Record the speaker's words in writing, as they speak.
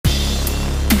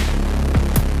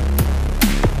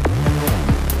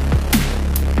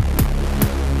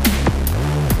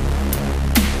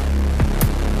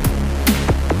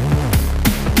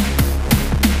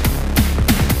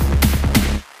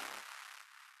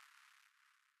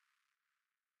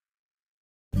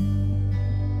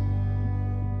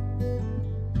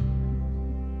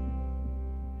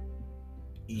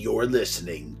You're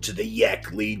listening to the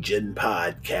Yak Legion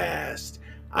podcast.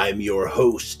 I'm your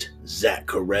host, Zach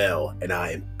Carell, and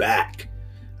I am back.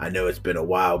 I know it's been a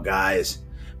while, guys,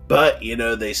 but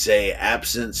they say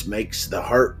absence makes the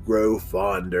heart grow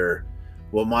fonder.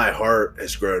 Well, my heart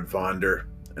has grown fonder,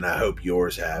 and I hope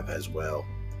yours have as well.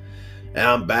 And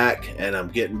I'm back, and I'm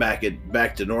getting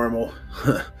back to normal.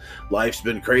 Life's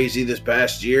been crazy this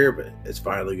past year, but it's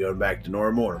finally going back to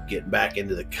normal, and I'm getting back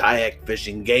into the kayak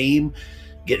fishing game,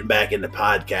 getting back into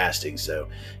podcasting. So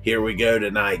here we go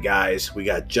tonight, guys. We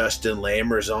got Justin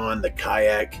Lammers on, the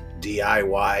kayak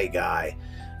DIY guy.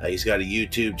 He's got a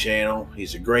YouTube channel.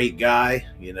 He's a great guy.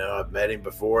 I've met him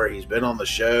before. He's been on the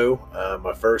show,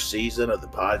 my first season of the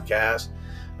podcast.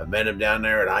 I met him down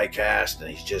there at ICAST,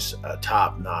 and he's just a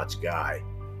top-notch guy.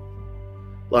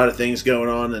 A lot of things going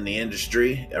on in the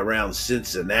industry around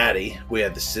Cincinnati. We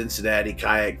have the Cincinnati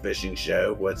Kayak Fishing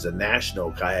Show. What's a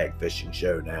national kayak fishing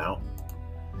show now?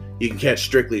 You can catch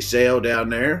Strictly Sail down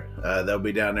there. They'll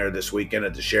be down there this weekend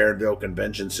at the Sharonville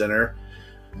Convention Center.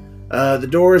 The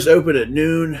doors open at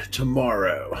noon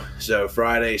tomorrow. So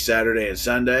Friday, Saturday, and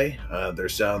Sunday, they're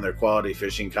selling their quality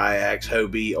fishing kayaks,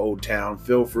 Hobie, Old Town,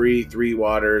 Feel Free, Three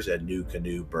Waters, and New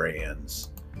Canoe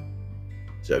brands.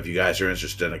 So if you guys are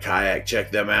interested in a kayak, check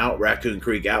them out. Raccoon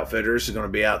Creek Outfitters is going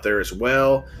to be out there as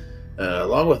well,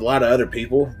 along with a lot of other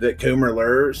people. Vic Coomer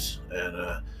Lures,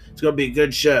 and it's going to be a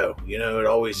good show. It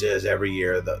always is every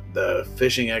year. The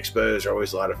fishing expos are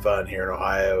always a lot of fun here in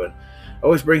Ohio, and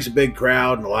always brings a big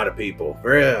crowd and a lot of people.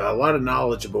 A lot of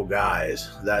knowledgeable guys,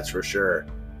 that's for sure.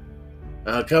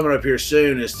 Coming up here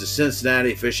soon is the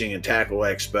Cincinnati Fishing and Tackle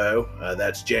Expo.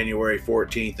 That's January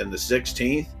 14th and the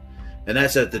 16th, and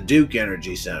that's at the Duke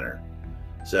Energy Center.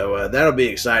 So that'll be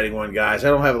an exciting one, guys. I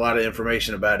don't have a lot of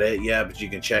information about it yet, but you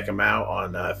can check them out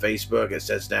on Facebook at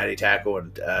Cincinnati Tackle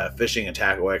and Fishing and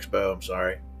Tackle Expo. I'm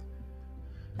sorry.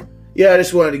 Yeah, I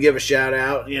just wanted to give a shout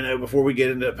out, before we get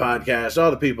into the podcast,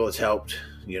 all the people that's helped,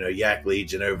 Yak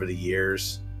Legion over the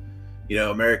years.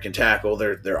 American Tackle,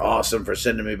 they're awesome for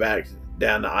sending me back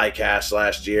down to ICAST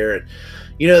last year. And,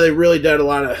 they've really done a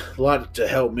lot to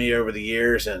help me over the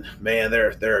years. And, man,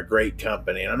 they're a great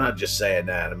company. And I'm not just saying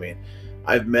that. I mean,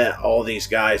 I've met all these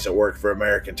guys that work for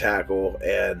American Tackle,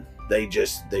 and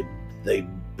they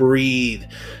breathe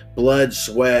blood,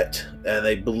 sweat, and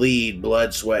they bleed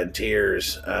blood, sweat, and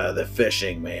tears. The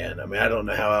fishing, man. I mean, I don't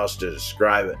know how else to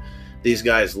describe it. These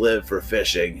guys live for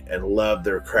fishing and love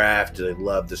their craft, and they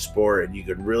love the sport, and you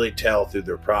can really tell through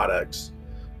their products.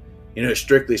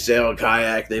 Strictly Sail and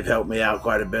Kayak, they've helped me out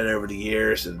quite a bit over the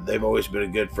years, and they've always been a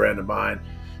good friend of mine.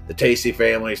 The Tasty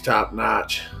family is top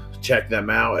notch. Check them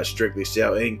out at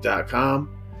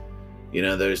strictlysailinc.com.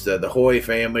 There's the Hoy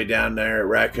family down there at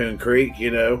Raccoon Creek.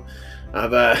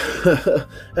 I've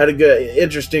had a good,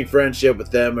 interesting friendship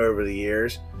with them over the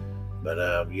years.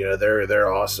 But, they're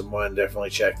an awesome one. Definitely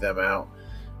check them out.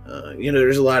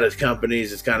 There's a lot of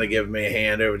companies that's kind of given me a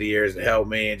hand over the years and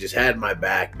helped me and just had my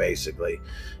back, basically.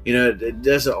 It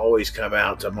doesn't always come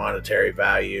out to monetary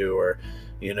value or,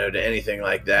 to anything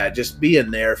like that. Just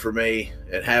being there for me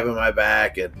and having my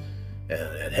back and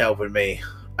helping me.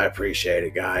 I appreciate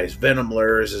it, guys. Venom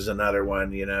Lures is another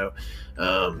one,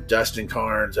 Dustin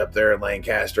Carnes up there in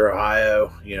Lancaster,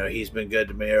 Ohio. He's been good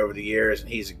to me over the years, and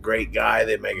he's a great guy.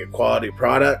 They make a quality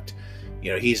product.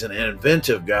 He's an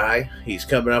inventive guy. He's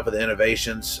coming up with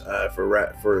innovations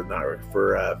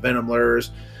for Venom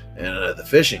Lures and the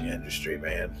fishing industry,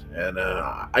 man. And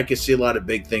I could see a lot of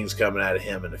big things coming out of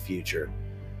him in the future.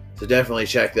 So definitely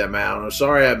check them out. I'm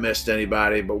sorry I missed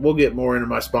anybody, but we'll get more into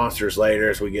my sponsors later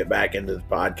as we get back into the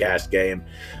podcast game.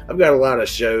 I've got a lot of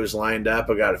shows lined up.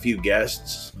 I got a few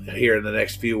guests here in the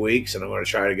next few weeks, and I'm going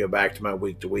to try to go back to my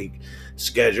week-to-week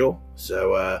schedule.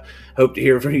 So hope to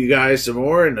hear from you guys some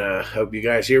more, and hope you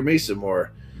guys hear me some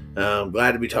more. I'm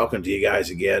glad to be talking to you guys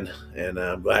again, and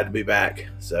I'm glad to be back.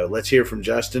 So let's hear from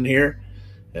Justin here.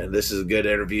 And this is a good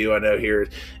interview. I know here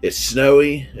it's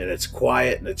snowy and it's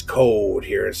quiet and it's cold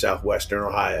here in southwestern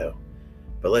Ohio.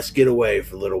 But let's get away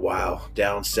for a little while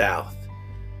down south.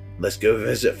 Let's go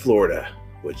visit Florida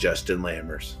with Justin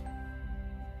Lammers.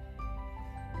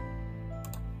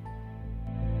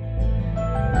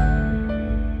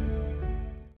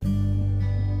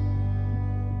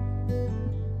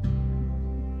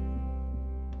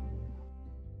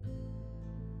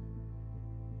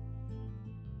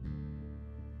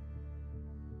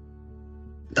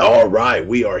 All right,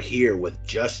 we are here with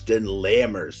Justin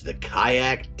Lammers, the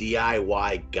kayak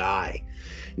DIY guy.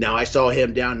 Now, I saw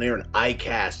him down there in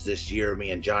ICAST this year.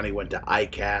 Me and Johnny went to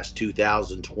ICAST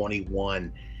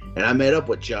 2021, and I met up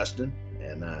with Justin.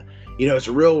 And, It's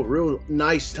a real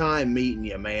nice time meeting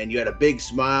you, man. You had a big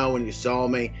smile when you saw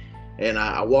me, and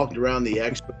I walked around the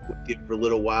expo with you for a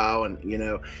little while, and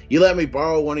you let me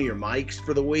borrow one of your mics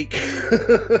for the week.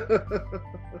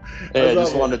 Hey, I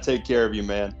just wanted to take care of you,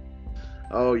 man.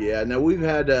 Oh yeah, no, we've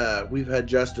had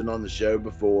Justin on the show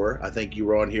before. I think you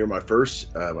were on here my first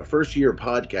year of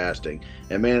podcasting,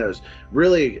 and man, it was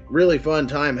really fun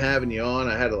time having you on.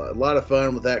 I had a lot of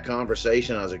fun with that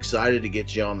conversation. I was excited to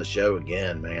get you on the show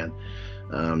again, man.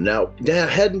 Now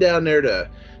heading down there to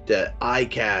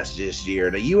ICAST this year.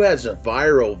 Now you had some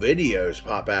viral videos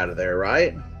pop out of there,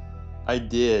 right? I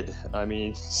did. I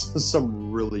mean, some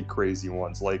really crazy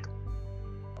ones, like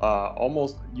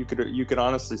almost you could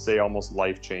honestly say almost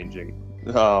life-changing.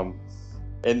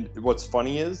 And what's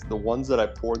funny is the ones that I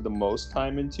poured the most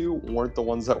time into weren't the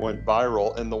ones that went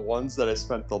viral, and the ones that I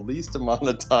spent the least amount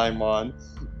of time on,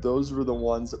 those were the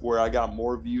ones where I got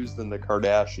more views than the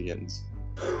Kardashians.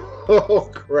 Oh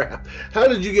crap! How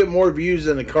did you get more views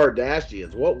than the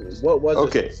Kardashians? What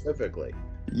was it specifically?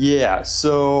 Yeah,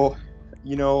 so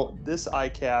this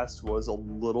iCast was a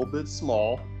little bit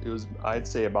small. It was, I'd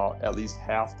say, about at least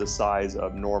half the size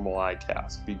of normal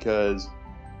iCast, because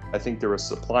I think there was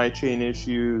supply chain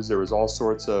issues. There was all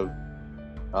sorts of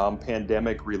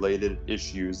pandemic-related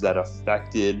issues that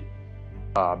affected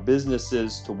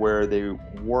businesses to where they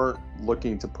weren't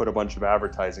looking to put a bunch of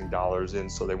advertising dollars in,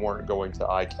 so they weren't going to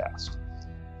iCast.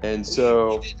 And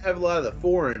so you didn't have a lot of the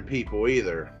foreign people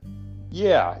either.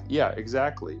 Yeah,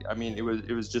 exactly. I mean, it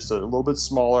was just a little bit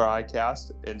smaller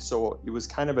iCast, and so it was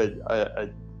kind of a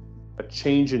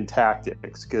change in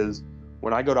tactics, because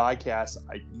when I go to iCast,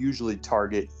 I usually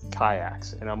target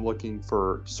kayaks, and I'm looking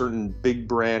for certain big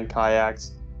brand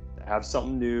kayaks that have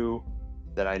something new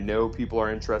that I know people are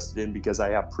interested in, because I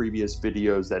have previous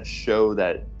videos that show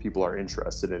that people are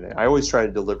interested in it. I always try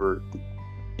to deliver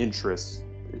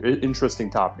interesting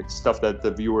topics, stuff that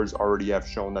the viewers already have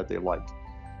shown that they like.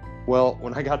 Well,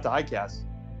 when I got to iCast,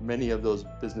 many of those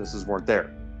businesses weren't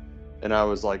there. And I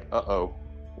was like, uh-oh,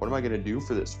 what am I going to do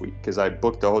for this week? Because I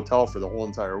booked a hotel for the whole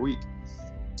entire week.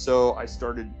 So I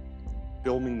started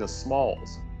filming the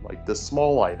smalls, like the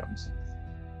small items,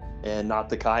 and not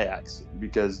the kayaks,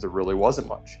 because there really wasn't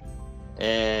much.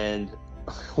 And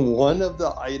one of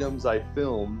the items I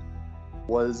filmed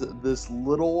was this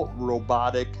little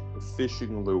robotic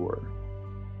fishing lure.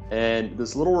 And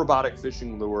this little robotic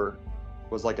fishing lure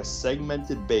was like a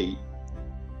segmented bait,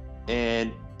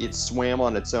 and it swam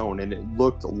on its own, and it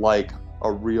looked like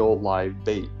a real live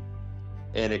bait.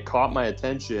 And it caught my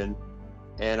attention,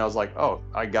 and I was like, oh,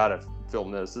 I gotta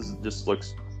film this. This just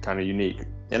looks kind of unique.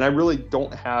 And I really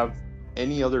don't have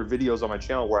any other videos on my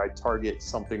channel where I target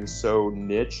something so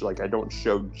niche. Like, I don't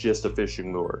show just a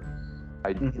fishing lure. I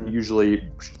usually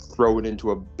throw it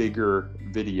into a bigger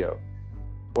video.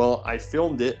 Well, I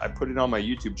filmed it, I put it on my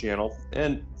YouTube channel,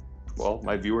 and well,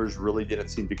 my viewers really didn't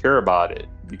seem to care about it,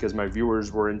 because my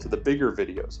viewers were into the bigger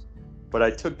videos. But I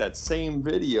took that same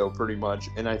video pretty much,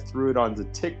 and I threw it onto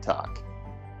TikTok.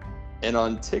 And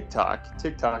on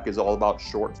TikTok is all about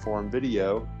short form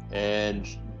video, and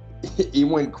it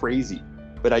went crazy.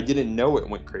 But I didn't know it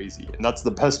went crazy, and that's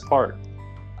the best part.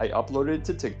 I uploaded it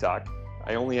to TikTok.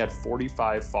 I only had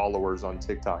 45 followers on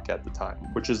TikTok at the time,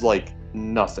 which is like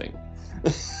nothing.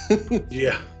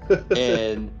 Yeah.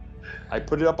 And I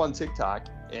put it up on TikTok,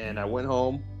 and I went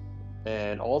home,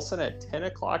 and all of a sudden at 10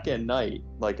 o'clock at night,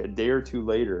 like a day or two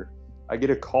later, I get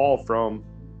a call from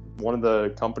one of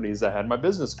the companies that had my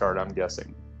business card, I'm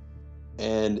guessing.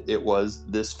 And it was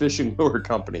this fishing lure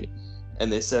company.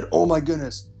 And they said, oh my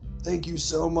goodness, thank you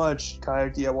so much,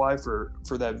 Kayak DIY,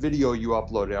 for that video you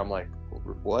uploaded. I'm like,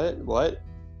 what?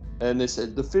 And they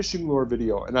said, the fishing lure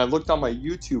video. And I looked on my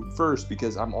YouTube first,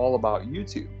 because I'm all about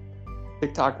YouTube.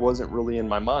 TikTok wasn't really in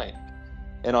my mind.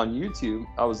 And on YouTube,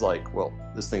 I was like, well,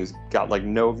 this thing's got like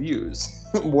no views.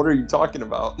 What are you talking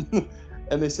about?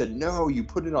 And they said, no, you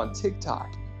put it on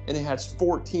TikTok, and it has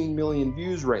 14 million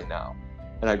views right now.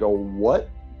 And I go, what?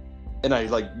 And I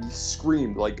like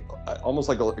screamed, like almost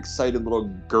like an excited little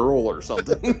girl or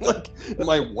something. Like,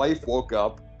 my wife woke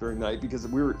up during the night, because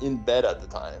we were in bed at the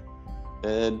time.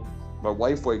 And my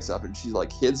wife wakes up, and she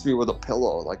like hits me with a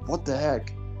pillow, like, what the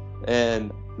heck?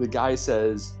 And the guy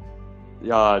says,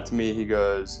 to me, he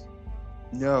goes,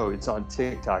 no, it's on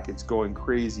TikTok, it's going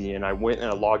crazy. And I went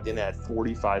and I logged in at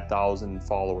 45,000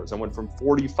 followers. I went from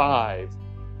 45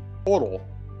 total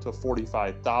to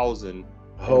 45,000 in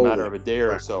a matter of a day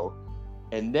or so.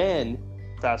 And then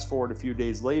fast forward a few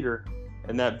days later,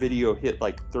 and that video hit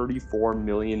like 34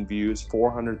 million views,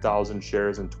 400,000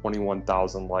 shares, and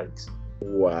 21,000 likes.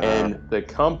 Wow. And the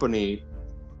company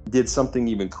did something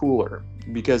even cooler,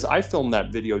 because I filmed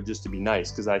that video just to be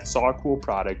nice, because I saw a cool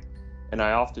product. And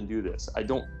I often do this. I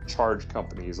don't charge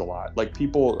companies a lot. Like,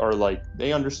 people are like,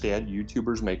 they understand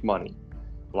YouTubers make money.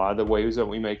 A lot of the ways that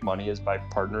we make money is by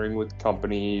partnering with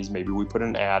companies. Maybe we put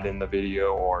an ad in the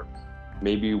video, or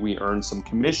maybe we earn some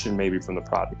commission maybe from the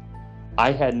product.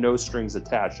 I had no strings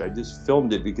attached. I just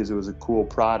filmed it because it was a cool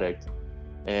product.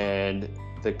 And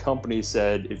the company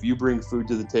said, if you bring food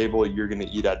to the table, you're going to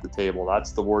eat at the table.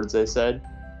 That's the words they said.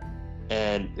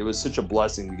 And it was such a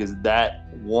blessing, because that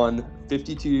one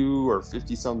 52 or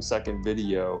 50 some second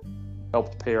video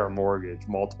helped pay our mortgage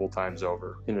multiple times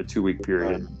over in a 2-week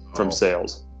period from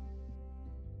sales.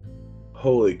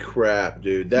 Holy crap,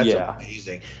 dude. That's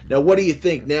amazing. Now, what do you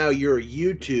think? Now you're a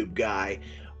YouTube guy.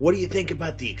 What do you think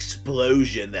about the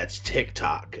explosion that's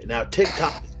TikTok? Now,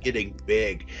 TikTok is getting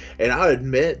big. And I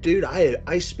admit, dude,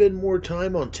 I spend more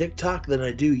time on TikTok than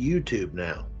I do YouTube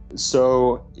now.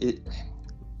 So,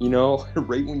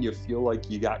 right when you feel like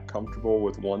you got comfortable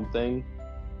with one thing,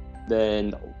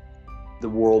 then the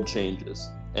world changes.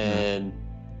 And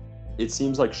it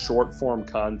seems like short form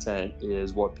content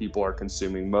is what people are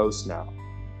consuming most now.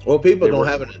 Well, people don't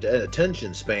have an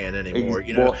attention span anymore.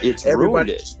 It's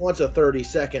everybody just wants a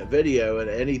 30-second video, and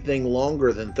anything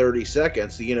longer than 30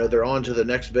 seconds, they're on to the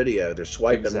next video. They're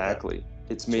swiping. Exactly.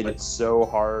 It's made it so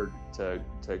hard to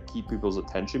keep people's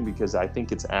attention, because I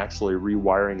think it's actually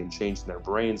rewiring and changing their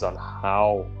brains on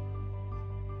how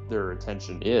their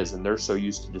attention is. And they're so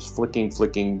used to just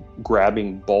flicking,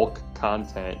 grabbing bulk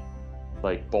content,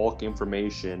 like bulk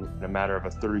information, in a matter of a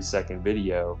 30-second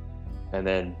video, and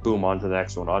then boom, on to the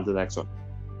next one.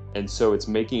 And so it's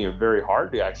making it very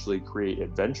hard to actually create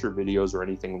adventure videos or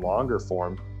anything longer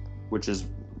form, which is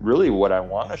really what I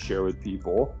want to share with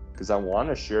people, because I want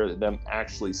to share them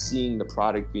actually seeing the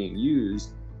product being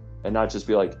used, and not just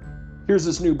be like, here's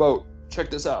this new boat, check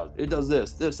this out, it does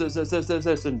this,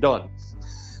 and done.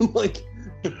 Like,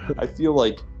 I feel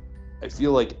like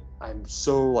I'm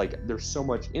so, like, there's so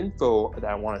much info that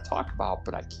I want to talk about,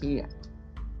 but I can't,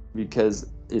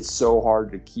 because it's so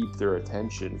hard to keep their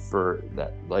attention for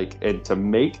that. Like, and to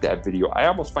make that video, I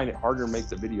almost find it harder to make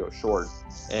the video short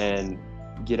and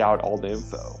get out all the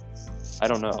info. I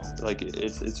don't know. Like,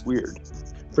 it's weird.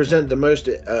 Present the most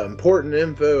important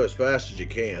info as fast as you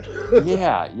can.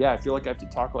 Yeah. I feel like I have to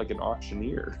talk like an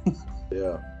auctioneer.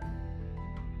 Yeah.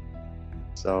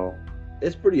 So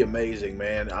it's pretty amazing,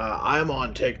 man. I'm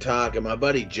on TikTok, and my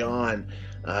buddy John,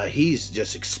 he's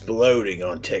just exploding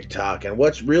on TikTok. And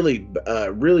what's really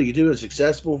doing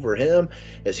successful for him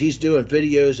is he's doing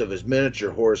videos of his miniature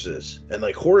horses, and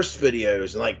like horse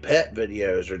videos and like pet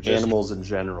videos, or just animals in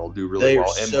general do really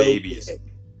well, and so babies. Big.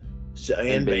 So,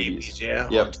 and babies, yeah,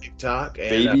 yep. On TikTok. And,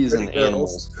 babies and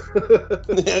animals.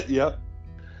 Yep.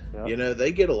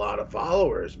 They get a lot of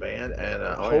followers, man, and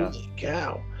holy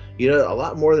cow. A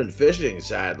lot more than fishing,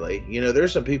 sadly.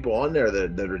 There's some people on there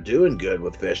that are doing good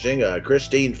with fishing.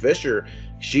 Christine Fisher,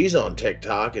 she's on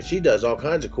TikTok, and she does all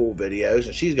kinds of cool videos,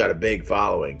 and she's got a big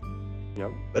following.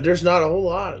 Yep. But there's not a whole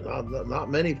lot, not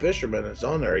many fishermen that's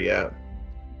on there yet.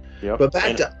 Yep. But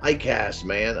back to ICAST,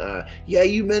 man.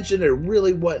 You mentioned there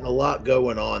really wasn't a lot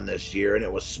going on this year, and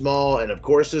it was small. And of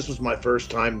course, this was my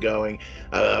first time going.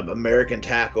 American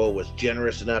Tackle was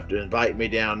generous enough to invite me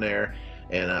down there,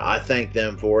 and I thank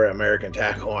them for it. American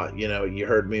Tackle, you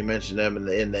heard me mention them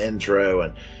in the intro,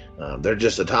 and they're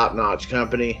just a top-notch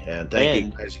company. And thank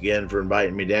you guys again for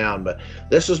inviting me down. But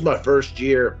this was my first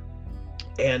year,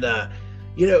 and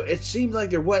it seemed like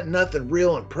there wasn't nothing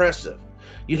real impressive.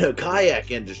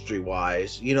 Kayak industry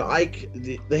wise,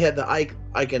 they had the Ike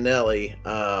Anelli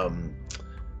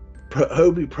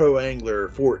Hobie Pro Angler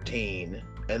 14,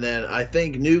 and then I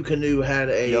think New Canoe had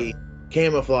a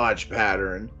camouflage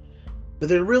pattern, but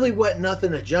there really wasn't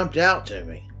nothing that jumped out to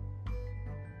me.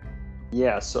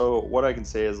 Yeah, so what I can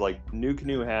say is, like, New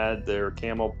Canoe had their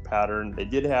camo pattern. They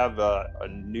did have a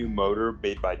new motor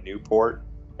made by Newport,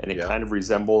 and it kind of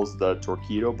resembles the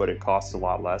Torpedo, but it costs a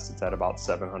lot less. It's at about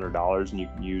 $700, and you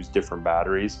can use different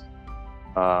batteries.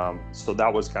 So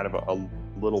that was kind of a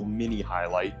little mini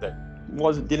highlight that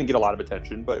didn't get a lot of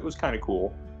attention, but it was kind of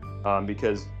cool,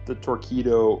 because the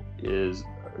Torpedo is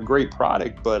a great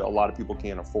product, but a lot of people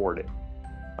can't afford it.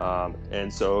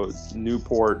 And so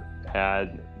Newport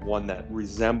had one that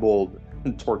resembled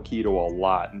Torpedo a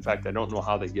lot. In fact, I don't know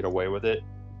how they get away with it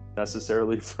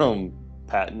necessarily from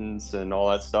patents and all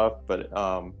that stuff, but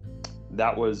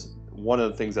that was one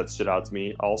of the things that stood out to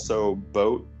me. Also,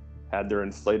 Boat had their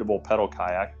inflatable pedal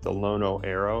kayak, the Lono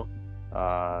Aero.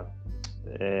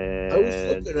 And I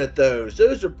was looking at those.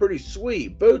 Those are pretty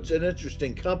sweet. Boat's an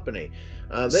interesting company.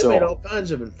 They made all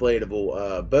kinds of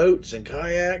inflatable boats and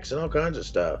kayaks and all kinds of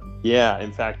stuff. Yeah,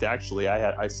 in fact, actually,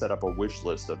 I set up a wish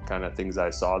list of kind of things I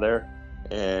saw there,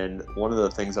 and one of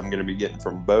the things I'm going to be getting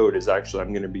from Boat is actually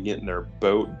I'm going to be getting their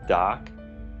boat dock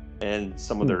and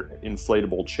some of their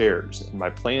inflatable chairs. And my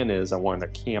plan is I want to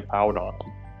camp out on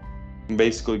them. I'm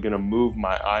basically going to move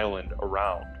my island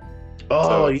around.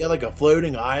 Oh, yeah, like a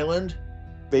floating island?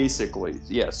 Basically,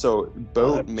 yeah. So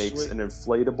Boat makes sweet. an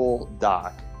inflatable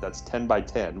dock that's 10 by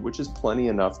 10, which is plenty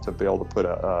enough to be able to put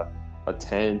a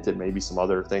tent and maybe some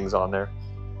other things on there.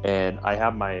 And I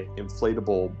have my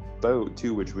inflatable boat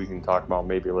too, which we can talk about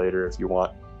maybe later if you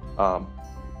want.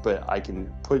 But I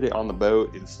can put it on the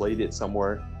boat, inflate it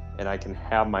somewhere, and I can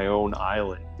have my own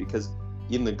island, because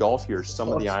in the Gulf here,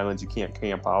 some of the islands you can't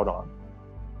camp out on.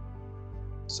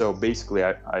 So basically,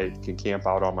 I can camp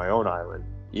out on my own island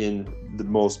in the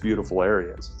most beautiful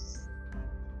areas.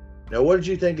 Now, what did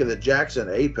you think of the Jackson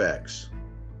Apex?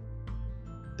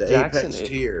 The Apex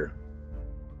tier.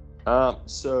 The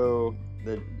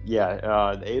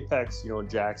Apex,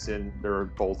 Jackson, they're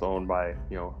both owned by,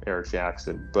 Eric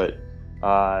Jackson, but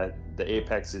the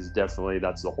Apex is definitely,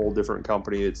 that's a whole different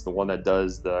company. It's the one that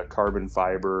does the carbon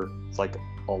fiber. It's like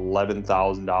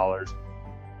 $11,000.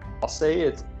 I'll say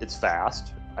it's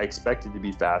fast. I expect it to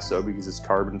be fast though, because it's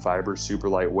carbon fiber, super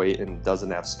lightweight, and doesn't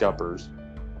have scuppers.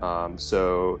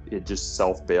 So it just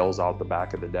self bails out the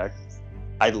back of the deck.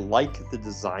 I like the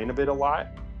design of it a lot.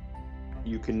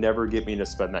 You can never get me to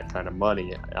spend that kind of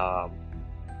money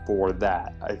for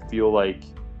that. I feel like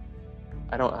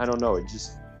I don't know.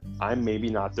 I'm maybe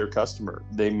not their customer.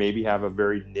 They maybe have a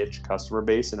very niche customer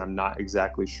base, and I'm not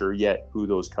exactly sure yet who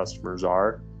those customers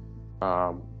are.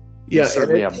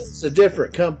 It's a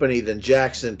different company than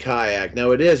Jackson Kayak.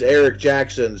 Now, it is Eric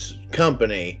Jackson's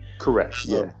company. Correct.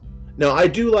 Yeah. Now, I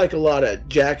do like a lot of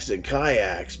Jackson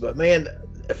kayaks, but man,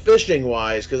 fishing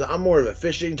wise, because I'm more of a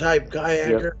fishing type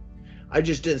kayaker, Yep. I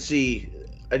just didn't see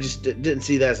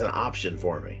that as an option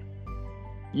for me.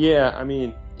 Yeah, I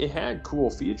mean, it had cool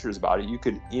features about it. You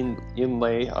could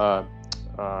inlay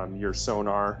your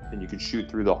sonar, and you could shoot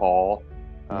through the hull.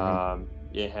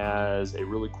 It has a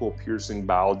really cool piercing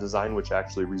bow design, which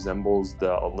actually resembles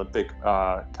the Olympic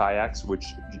kayaks, which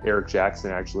Eric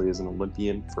Jackson actually is an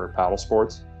Olympian for paddle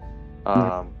sports.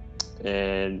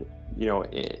 And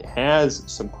it has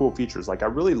some cool features. Like, I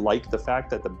really like the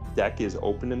fact that the deck is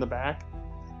open in the back,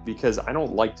 because I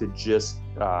don't like to just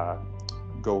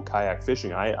go kayak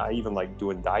fishing. I even like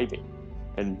doing diving,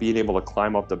 and being able to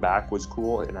climb up the back was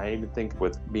cool. And I even think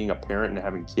with being a parent and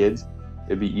having kids,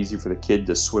 it'd be easy for the kid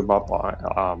to swim up on,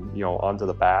 onto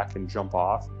the back and jump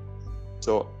off.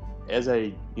 So as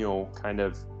I, kind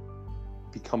of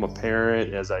become a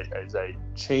parent, as I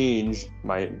change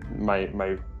my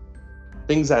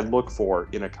things I look for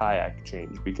in a kayak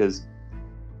change, because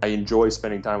I enjoy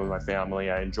spending time with my family.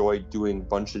 I enjoy doing a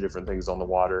bunch of different things on the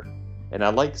water, and I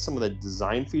like some of the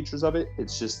design features of it.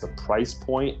 It's just the price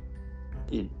point.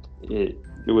 It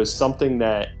was something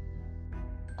that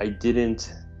I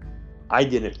didn't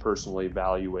personally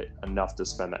value it enough to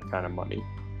spend that kind of money.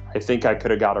 I think I could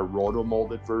have got a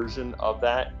roto-molded version of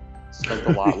that, spent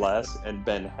a lot less, and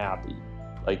been happy.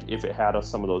 Like, if it had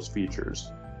some of those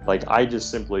features. Like, I just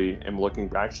simply am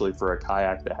looking actually for a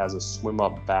kayak that has a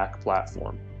swim-up back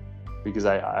platform, because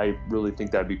I really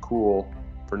think that'd be cool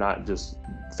for not just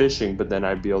fishing, but then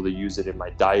I'd be able to use it in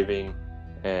my diving,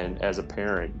 and as a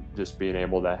parent, just being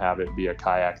able to have it be a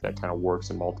kayak that kind of works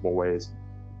in multiple ways.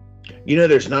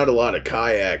 There's not a lot of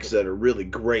kayaks that are really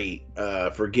great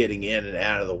for getting in and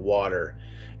out of the water.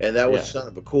 And that was kind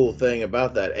of a cool thing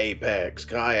about that Apex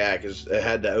kayak, is it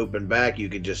had the open back. You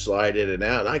could just slide in and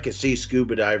out. And I could see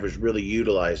scuba divers really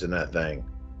utilizing that thing.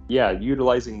 Yeah,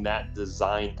 utilizing that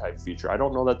design type feature. I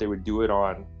don't know that they would do it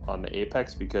on the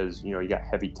Apex, because, you got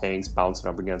heavy tanks bouncing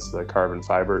up against the carbon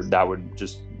fiber. That would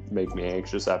just make me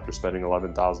anxious after spending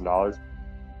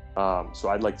 $11,000. So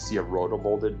I'd like to see a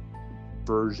roto-molded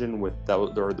version with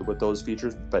those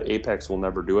features, but Apex will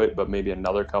never do it. But maybe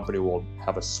another company will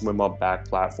have a swim up back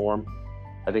platform.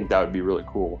 I think that would be really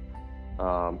cool.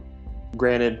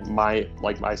 Granted,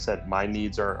 like I said, my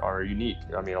needs are unique.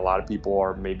 I mean, a lot of people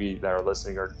that are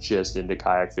listening are just into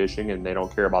kayak fishing, and they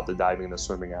don't care about the diving and the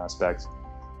swimming aspects.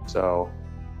 So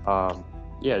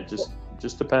it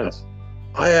just depends.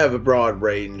 I have a broad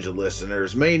range of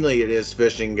listeners. Mainly it is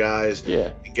fishing guys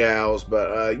and gals, but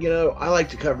I like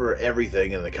to cover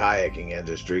everything in the kayaking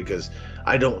industry, because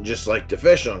I don't just like to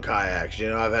fish on kayaks.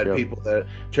 I've had people that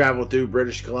travel through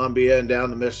British Columbia and down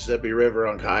the Mississippi River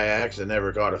on kayaks and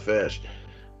never caught a fish.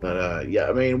 But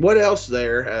I mean, what else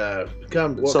there? What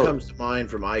comes to mind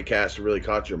from iCast that really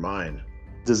caught your mind?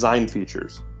 Design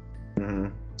features. Mm-hmm.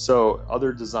 So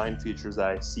other design features that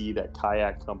I see that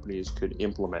kayak companies could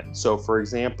implement. So for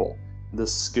example, the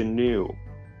Skanu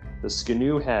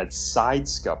had side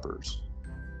scuppers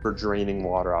for draining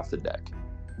water off the deck.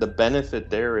 The benefit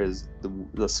there is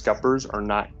the scuppers are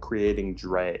not creating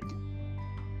drag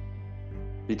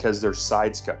because they're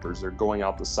side scuppers. They're going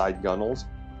out the side gunnels.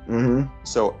 Mm-hmm.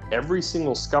 So every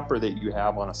single scupper that you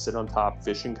have on a sit-on-top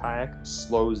fishing kayak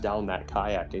slows down that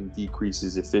kayak and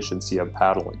decreases efficiency of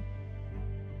paddling.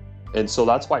 And so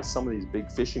that's why some of these big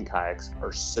fishing kayaks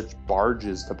are such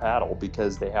barges to paddle,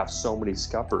 because they have so many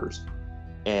scuppers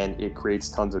and it creates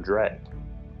tons of drag.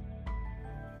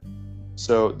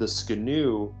 So the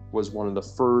Skanu was one of the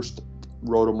first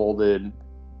rotomolded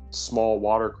small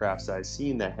watercrafts that I've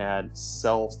seen that had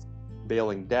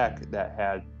self-bailing deck that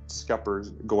had scuppers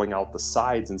going out the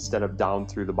sides instead of down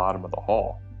through the bottom of the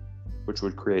hull, which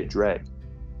would create drag.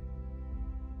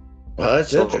 Well,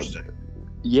 that's interesting.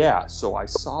 Yeah, so I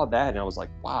saw that and I was like,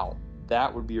 wow,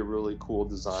 that would be a really cool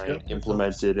design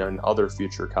implemented in other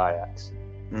future kayaks.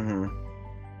 Mm-hmm.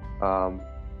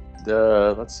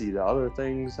 Let's see, the other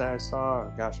things that I saw,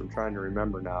 gosh, I'm trying to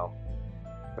remember now.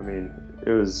 I mean, it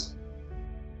was...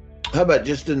 How about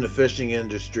just in the fishing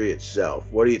industry itself?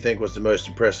 What do you think was the most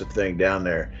impressive thing down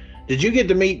there? Did you get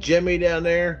to meet Jimmy down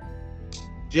there?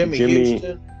 Jimmy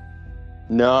Houston?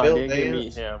 No, Bill I didn't get to Dance?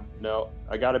 meet him. No,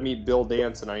 I got to meet Bill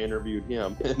Dance, and I interviewed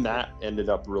him, and that ended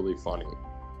up really funny.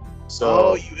 So,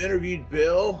 oh, you interviewed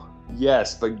Bill?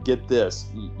 Yes, but get this.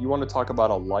 You want to talk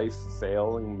about a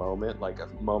life-failing moment, like a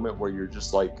moment where you're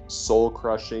just like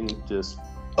soul-crushing, just,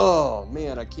 oh,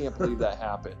 man, I can't believe that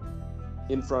happened,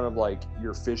 in front of like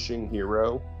your fishing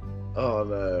hero. Oh,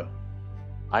 no.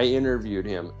 I interviewed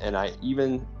him, and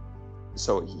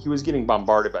so he was getting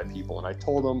bombarded by people, and I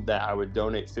told him that I would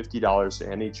donate $50 to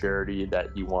any charity that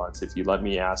he wants if he let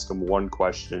me ask him one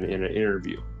question in an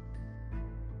interview.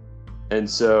 And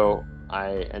so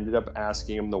I ended up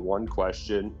asking him the one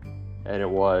question, and it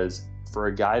was, for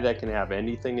a guy that can have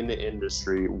anything in the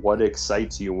industry, what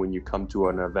excites you when you come to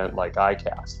an event like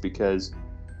ICAST? Because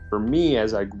for me,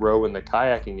 as I grow in the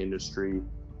kayaking industry,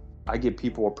 I get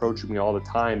people approaching me all the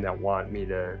time that want me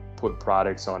to put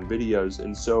products on videos.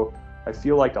 And so I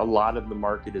feel like a lot of the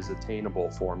market is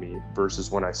attainable for me versus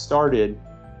when I started,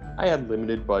 I had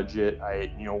limited budget.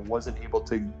 I, wasn't able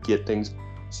to get things.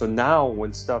 So now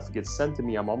when stuff gets sent to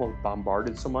me, I'm almost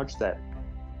bombarded so much that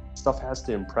stuff has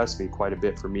to impress me quite a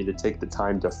bit for me to take the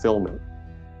time to film it.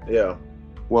 Yeah.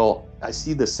 Well, I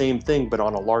see the same thing, but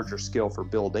on a larger scale for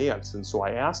Bill Dance. And so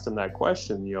I asked him that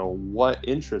question, what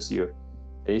interests you?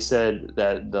 And he said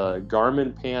that the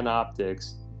Garmin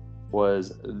Panoptix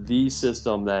was the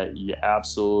system that he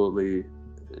absolutely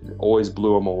always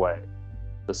blew him away.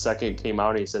 The second it came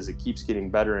out, and he says it keeps getting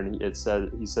better. And he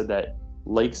said that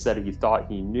lakes that he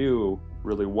thought he knew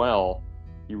really well,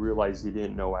 he realized he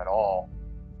didn't know at all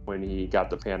when he got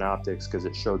the Panoptix, because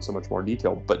it showed so much more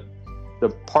detail. But the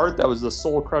part that was the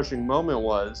soul-crushing moment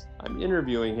was I'm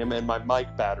interviewing him and my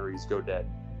mic batteries go dead.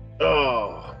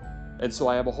 Oh. And so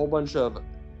I have a whole bunch of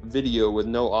video with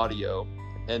no audio,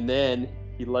 and then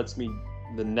he lets me,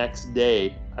 the next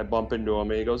day I bump into him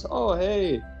and he goes, oh,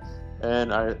 hey.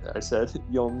 And I said,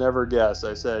 you'll never guess.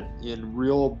 I said, in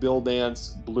real Bill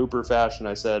Dance blooper fashion,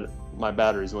 I said, my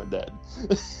batteries went dead.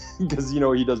 Because, he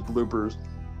does bloopers.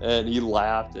 And he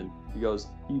laughed, and he goes,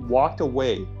 he walked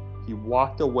away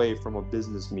from a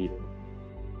business meeting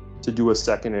to do a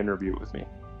second interview with me.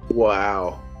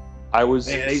 Wow. I was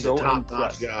he's so a top-notch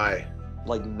impressed. guy.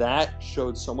 Like, that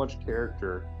showed so much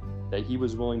character that he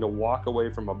was willing to walk away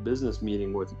from a business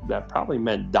meeting with that probably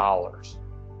meant dollars,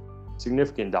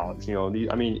 significant dollars.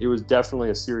 It was definitely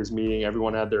a serious meeting.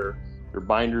 Everyone had their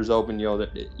binders open.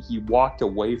 That he walked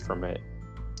away from it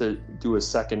to do a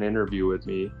second interview with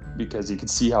me because he could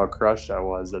see how crushed I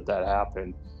was that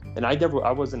happened. And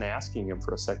I wasn't asking him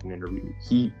for a second interview.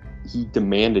 He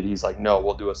demanded. He's like, no,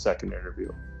 we'll do a second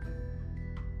interview.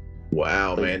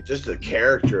 Wow, man, just the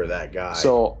character of that guy.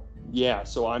 So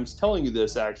I'm telling you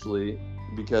this actually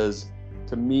because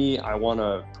to me, I want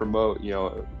to promote,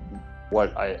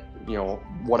 what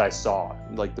I saw.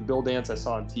 Like the Bill Dance I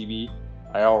saw on TV,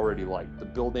 I already liked. The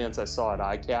Bill Dance I saw at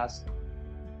ICAST,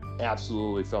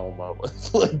 absolutely fell in love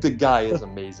with. Like, the guy is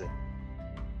amazing.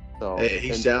 So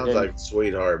he sounds like a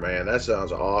sweetheart, man. That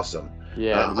sounds awesome.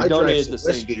 Yeah, we I drank donated some to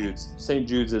St. whiskey. Jude's. St.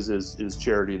 Jude's is his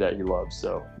charity that he loves.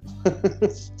 So.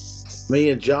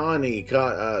 Me and Johnny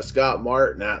caught Scott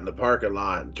Martin out in the parking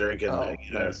lot drinking, Oh,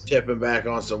 nice. tipping back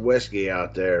on some whiskey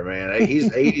out there, man.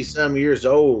 He's 80 some years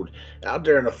old out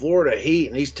there in the Florida heat,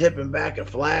 and he's tipping back a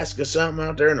flask of something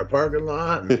out there in the parking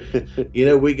lot.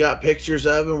 And, we got pictures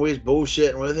of him. We was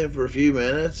bullshitting with him for a few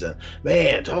minutes. And,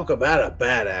 man, talk about a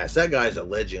badass. That guy's a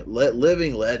legend,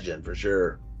 living legend for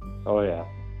sure. Oh, yeah.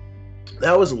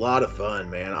 That was a lot of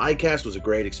fun, man. ICAST was a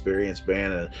great experience,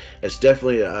 man, and it's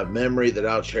definitely a memory that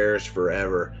I'll cherish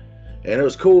forever. And it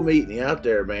was cool meeting you out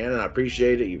there, man, and I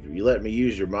appreciate it. You let me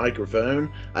use your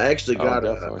microphone. I actually got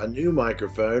a new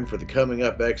microphone for the coming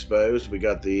up expos. We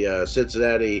got the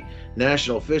Cincinnati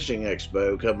National Fishing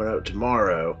Expo coming up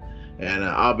tomorrow, and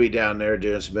I'll be down there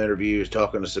doing some interviews,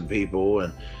 talking to some people,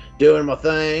 and doing my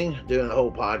thing, doing the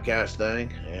whole podcast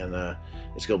thing, and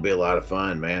it's going to be a lot of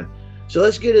fun, man. So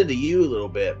let's get into you a little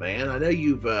bit, man. I know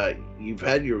you've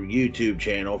had your YouTube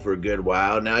channel for a good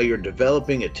while. Now you're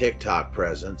developing a TikTok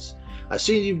presence. I've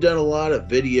seen you've done a lot of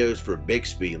videos for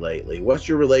Bixby lately. What's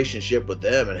your relationship with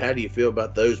them, and how do you feel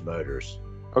about those motors?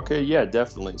 Okay, yeah,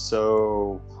 definitely.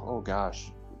 So, oh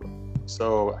gosh.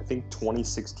 So I think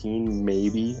 2016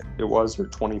 maybe it was, or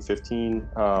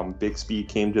 2015, Bixby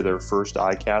came to their first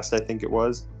ICAST, I think it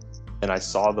was, and I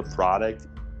saw the product.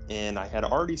 And I had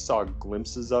already saw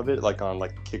glimpses of it, like on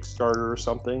Kickstarter or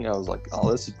something. I was like, oh,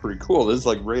 this is pretty cool. This is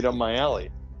like right up my alley.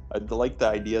 I like the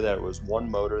idea that it was one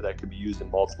motor that could be used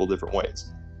in multiple different ways.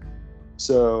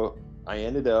 So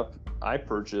I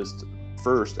purchased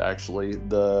first, actually,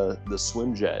 the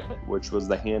Swimjet, which was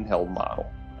the handheld model,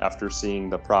 after seeing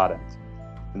the product.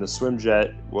 And the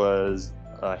Swimjet was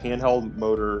a handheld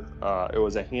motor. It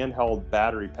was a handheld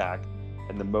battery pack,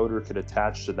 and the motor could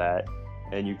attach to that.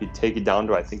 And you could take it down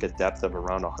to, I think, a depth of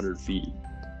around 100 feet.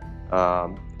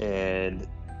 And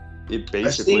it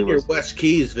basically I've seen your West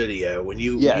Keys video when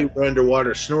you were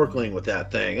underwater snorkeling with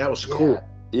that thing. That was cool.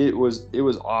 It was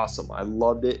awesome. I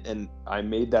loved it. And I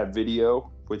made that video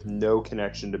with no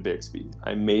connection to Bixby.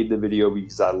 I made the video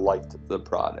because I liked the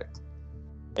product.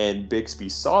 And Bixby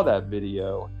saw that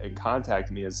video and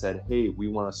contacted me and said, hey, we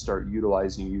want to start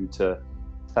utilizing you to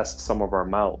test some of our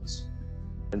mounts.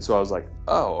 And so I was like,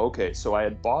 oh, okay. So I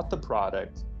had bought the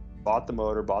product, bought the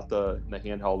motor, bought the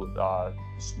handheld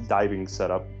diving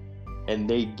setup, and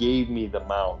they gave me the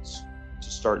mounts to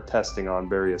start testing on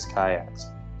various kayaks.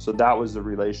 So that was the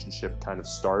relationship kind of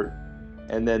start.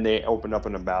 And then they opened up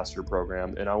an ambassador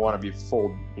program, and I want to be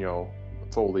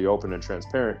fully open and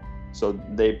transparent. So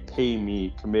they pay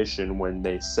me commission when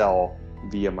they sell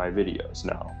via my videos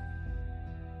now.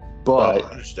 But I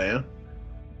understand.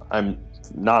 I'm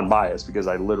non-biased because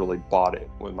I literally bought it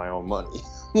with my own money.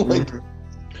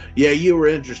 Yeah, you were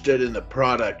interested in the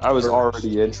product. I was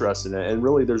already interested in it, and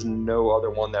really there's no other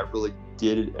one that really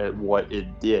did it at what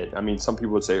it did. I mean, some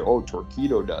people would say, oh,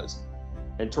 Torqeedo does.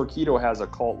 And Torqeedo has a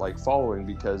cult-like following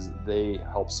because they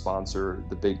help sponsor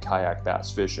the big kayak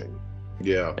bass fishing.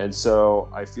 Yeah. And so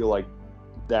I feel like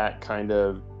that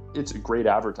it's a great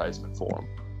advertisement for them.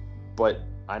 But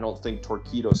I don't think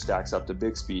Torqeedo stacks up to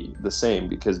Bixby the same,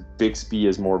 because Bixby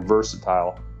is more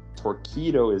versatile.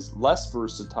 Torqeedo is less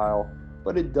versatile,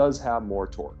 but it does have more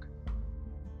torque.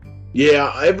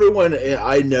 Yeah, everyone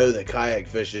I know that kayak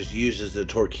fishes uses the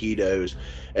Torqeedos,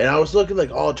 and I was looking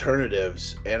like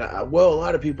alternatives, and a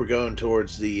lot of people are going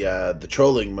towards the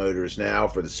trolling motors now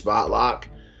for the spot lock.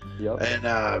 Yep.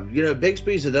 And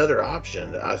Bixby's another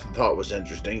option that I thought was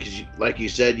interesting because, like you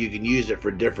said, you can use it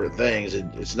for different things.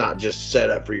 It's not just set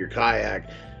up for your kayak.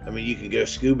 I mean, you can go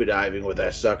scuba diving with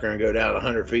that sucker and go down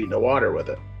 100 feet in the water with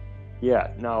it.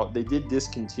 Yeah. Now, they did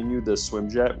discontinue the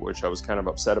Swimjet, which I was kind of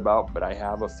upset about, but I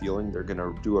have a feeling they're going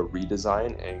to do a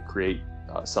redesign and create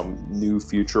some new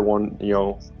future one.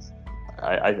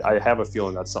 I have a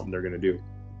feeling that's something they're going to do.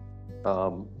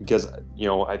 Because,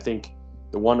 I think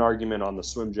the one argument on the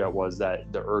Swimjet was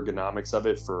that the ergonomics of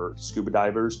it for scuba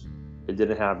divers, it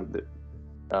didn't have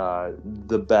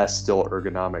the best still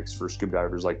ergonomics for scuba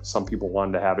divers. Like, some people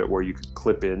wanted to have it where you could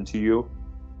clip into you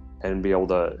and be able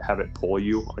to have it pull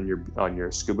you on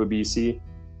your scuba BC,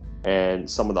 and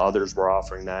some of the others were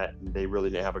offering that. They really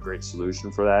didn't have a great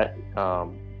solution for that.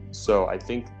 So I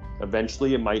think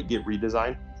eventually it might get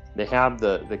redesigned. They have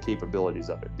the capabilities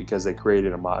of it because they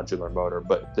created a modular motor,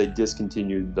 but they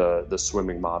discontinued the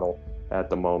swimming model at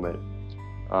the moment.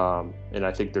 And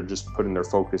I think they're just putting their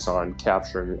focus on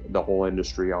capturing the whole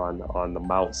industry on the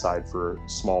mount side for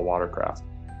small watercraft.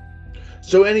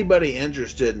 So anybody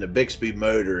interested in the Bixby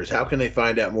motors, how can they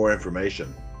find out more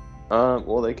information?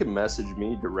 Well, they can message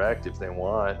me direct if they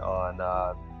want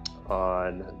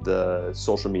on the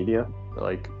social media,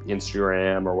 like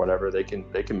Instagram or whatever. They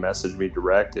can message me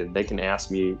direct, and they can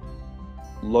ask me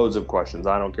loads of questions.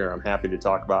 I don't care. I'm happy to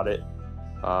talk about it.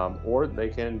 Or they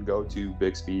can go to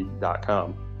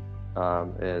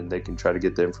bigspeed.com, and they can try to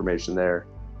get the information there.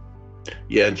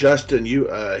 Yeah, Justin,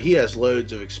 he has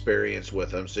loads of experience with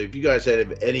them. So if you guys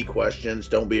have any questions,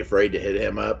 don't be afraid to hit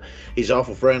him up. He's an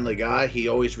awful friendly guy. He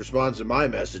always responds to my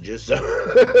messages. So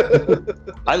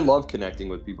I love connecting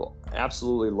with people.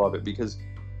 Absolutely love it, because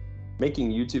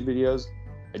making YouTube videos,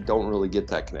 I don't really get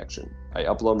that connection. I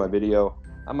upload my video.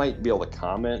 I might be able to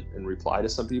comment and reply to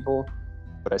some people,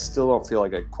 but I still don't feel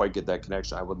like I quite get that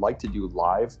connection. I would like to do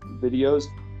live videos,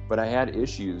 but I had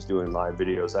issues doing live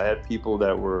videos. I had people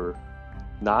that were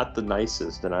not the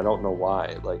nicest, and I don't know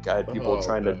why. Like, I had people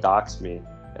trying to dox me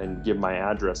and give my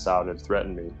address out and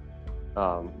threaten me.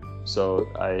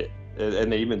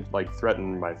 And they even like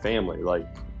threatened my family, like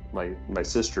my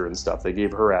sister and stuff. They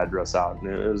gave her address out,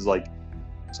 and it was like,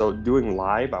 so doing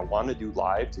live, I want to do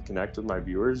live to connect with my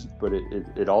viewers, but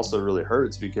it also really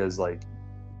hurts, because like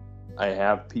I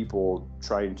have people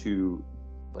trying to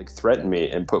like threaten me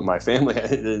and put my family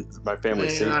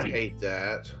safety. I hate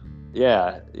that.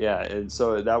 Yeah, and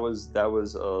so that was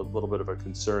a little bit of a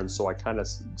concern. So I kind of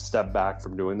stepped back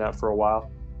from doing that for a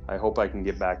while. I hope I can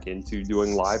get back into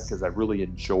doing live, because I really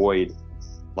enjoyed,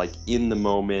 like, in the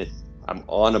moment. I'm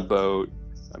on a boat,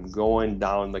 I'm going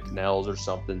down the canals or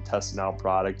something, testing out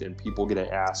product, and people get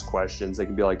to ask questions. They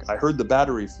can be like, I heard the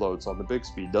battery floats on the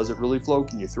Bixby. Does it really float?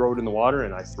 Can you throw it in the water?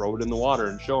 And I throw it in the water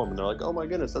and show them, and they're like, oh my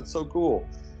goodness, that's so cool.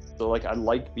 So like, I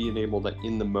like being able to,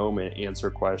 in the moment, answer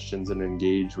questions and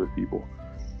engage with people.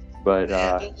 But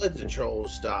don't let the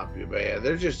trolls stop you, man.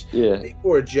 They're just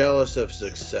people are jealous of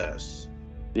success.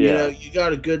 Yeah. You know, you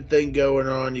got a good thing going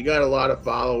on. You got a lot of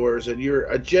followers, and you're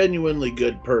a genuinely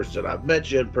good person. I've met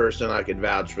you in person. I can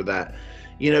vouch for that.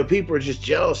 You know, people are just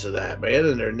jealous of that, man,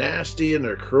 and they're nasty and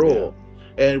they're cruel.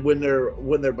 Yeah. And when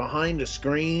they're behind a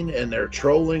screen and they're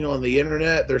trolling on the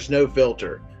internet, there's no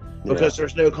filter. Because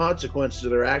there's no consequence to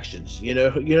their actions. You know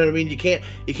what I mean? You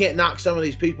can't knock some of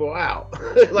these people out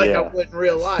like I would in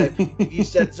real life. If you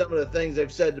said some of the things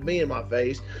they've said to me in my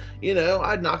face, you know,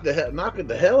 I'd knock the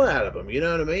hell out of them. You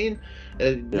know what I mean?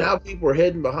 And now people are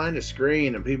hidden behind a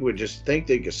screen, and people would just think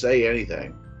they could say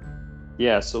anything.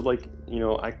 Yeah. So like, you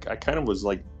know, I kind of was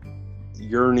like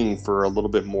yearning for a little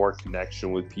bit more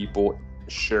connection with people,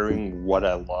 sharing what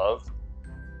I love,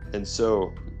 and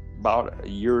so about a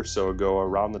year or so ago,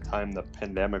 around the time the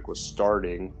pandemic was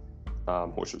starting,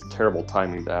 which was terrible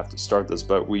timing to have to start this,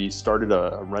 but we started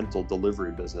a rental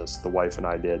delivery business, the wife and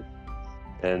I did.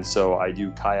 And so I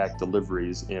do kayak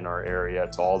deliveries in our area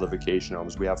to all the vacation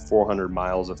homes. We have 400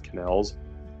 miles of canals,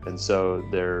 and so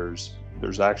there's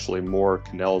actually more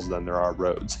canals than there are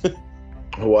roads.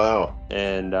 Wow.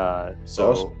 And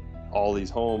so awesome. All these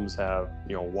homes have,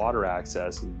 you know, water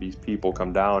access, and these people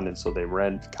come down, and so they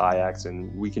rent kayaks,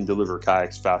 and we can deliver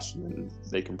kayaks faster than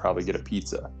they can probably get a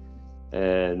pizza.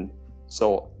 And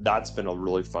so that's been a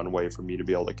really fun way for me to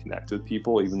be able to connect with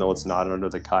people, even though it's not under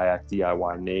the Kayak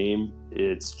DIY name.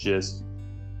 It's just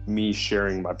me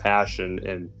sharing my passion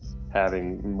and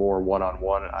having more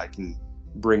one-on-one. I can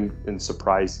bring and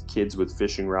surprise kids with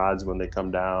fishing rods when they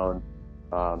come down.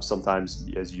 Sometimes,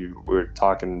 as you were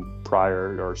talking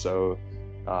prior or so,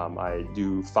 I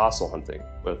do fossil hunting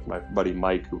with my buddy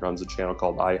Mike, who runs a channel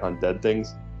called I Hunt Dead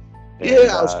Things. And,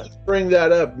 yeah, I was going to bring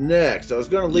that up next. I was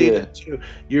going to lead into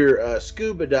your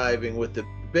scuba diving with the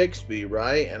Bixby,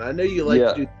 right? And I know you like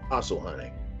to do fossil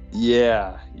hunting.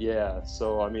 Yeah.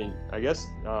 So, I mean, I guess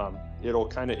it'll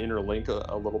kind of interlink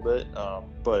a little bit,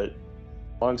 but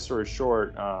long story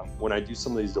short, when I do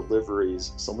some of these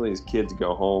deliveries, some of these kids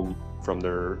go home from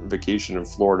their vacation in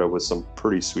Florida with some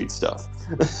pretty sweet stuff.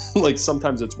 Like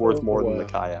sometimes it's worth more than the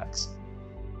kayaks.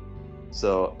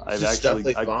 So I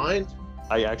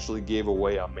actually gave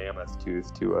away a mammoth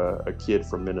tooth to a kid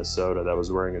from Minnesota that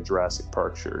was wearing a Jurassic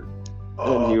Park shirt.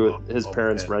 And his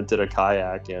parents rented a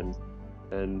kayak, and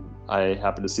I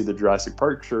happened to see the Jurassic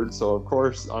Park shirt. So of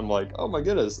course I'm like, oh my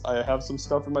goodness, I have some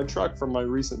stuff in my truck from my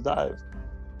recent dive.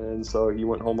 And so he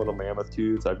went home with a mammoth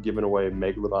tooth. I've given away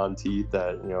megalodon teeth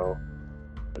that, you know,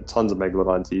 tons of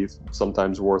megalodon teeth,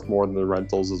 sometimes worth more than the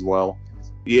rentals as well.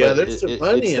 Yeah, but there's some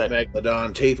money in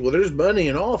megalodon teeth. Well, there's money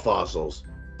in all fossils.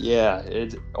 Yeah,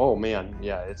 it's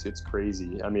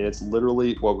crazy. I mean, it's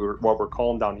literally what we're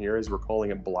calling down here is we're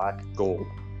calling it black gold.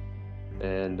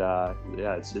 And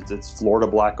it's Florida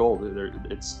black gold.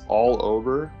 It's all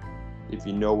over if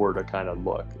you know where to kind of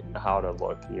look and how to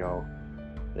look, you know.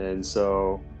 And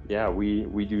so, yeah,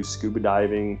 we do scuba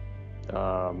diving.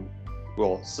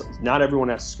 well, not everyone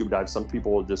has to scuba dive. Some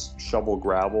people will just shovel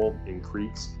gravel in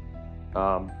creeks.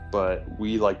 But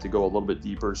we like to go a little bit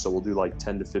deeper, so we'll do like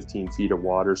 10 to 15 feet of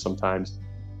water sometimes.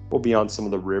 We'll be on some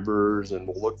of the rivers and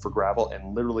we'll look for gravel,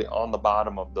 and literally on the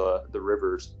bottom of the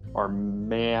rivers are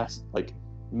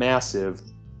massive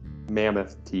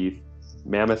mammoth teeth,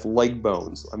 mammoth leg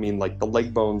bones. I mean, like the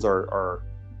leg bones are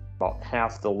about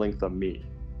half the length of me.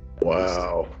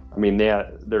 Wow. I mean,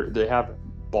 they have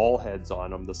ball heads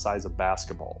on them the size of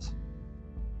basketballs.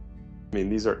 I mean,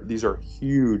 these are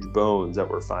huge bones that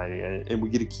we're finding, and we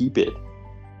get to keep it.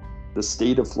 The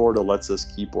state of Florida lets us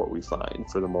keep what we find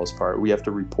for the most part. We have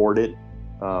to report it,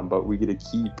 but we get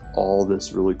to keep all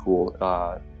this really cool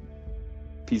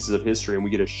pieces of history, and we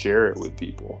get to share it with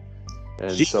people.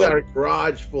 And so you got a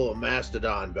garage full of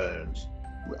mastodon bones.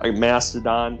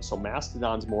 Mastodon. So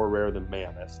mastodon's more rare than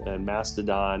mammoth, and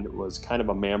mastodon was kind of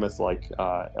a mammoth-like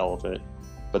elephant,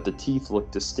 but the teeth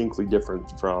look distinctly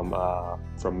different from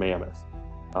mammoth.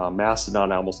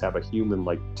 Mastodon almost have a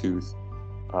human-like tooth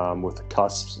with the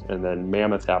cusps, and then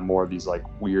mammoth have more of these like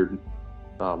weird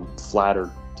flatter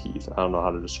teeth. I don't know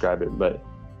how to describe it, but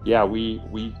yeah,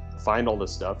 we find all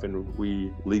this stuff and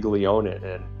we legally own it.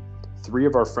 And 3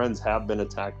 of our friends have been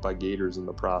attacked by gators in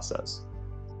the process.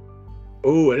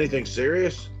 Oh, anything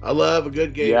serious? I love a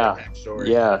good gator attack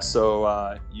story. Yeah.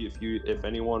 So if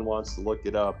anyone wants to look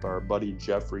it up, our buddy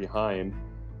Jeffrey Heim,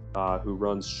 who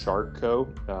runs Shark Co.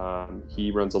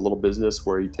 He runs a little business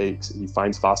where he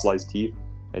finds fossilized teeth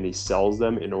and he sells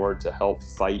them in order to help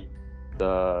fight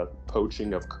the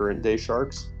poaching of current day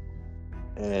sharks.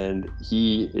 And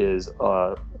he is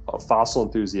a fossil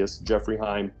enthusiast. Jeffrey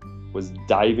Heim was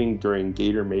diving during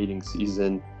gator mating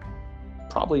season,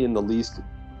 probably in the least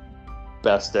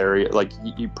best area. Like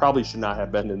you probably should not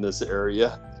have been in this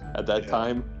area at that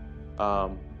time.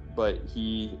 But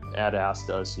he had asked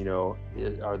us,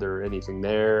 are there anything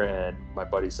there? And my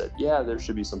buddy said, yeah, there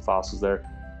should be some fossils there.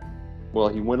 Well,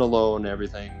 he went alone and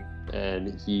everything,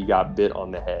 and he got bit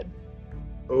on the head.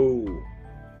 Oh.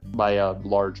 By a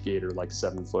large gator, like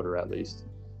 7-footer at least.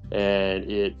 And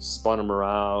it spun him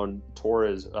around, tore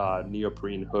his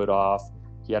neoprene hood off.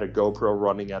 He had a GoPro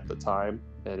running at the time,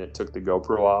 and it took the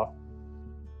GoPro off,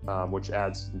 which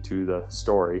adds to the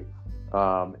story.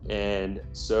 And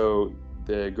so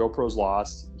the GoPro's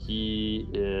lost.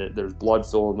 There's blood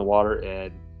filling the water,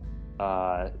 and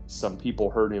some people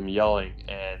heard him yelling,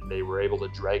 and they were able to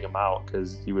drag him out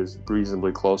because he was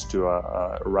reasonably close to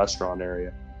a restaurant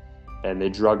area. And they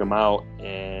drug him out,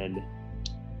 and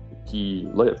he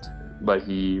lived, but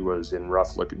he was in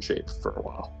rough looking shape for a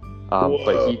while.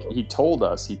 But he told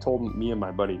me and my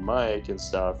buddy Mike and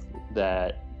stuff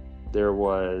that there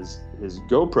was his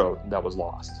GoPro that was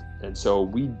lost. And so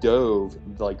we dove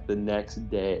like the next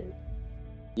day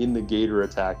in the gator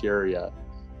attack area,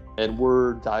 and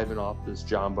we're diving off this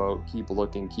John boat, keep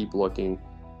looking.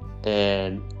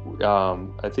 And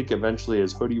I think eventually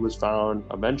his hoodie was found.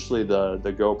 Eventually the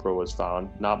GoPro was found,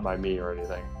 not by me or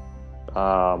anything.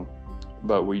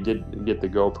 But we did get the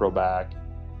GoPro back.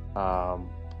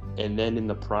 And then in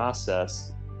the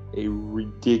process, a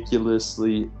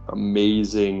ridiculously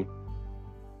amazing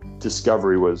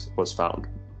discovery was found.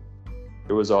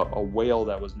 It was a whale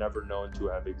that was never known to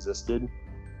have existed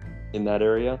in that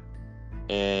area.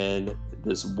 And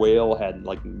this whale had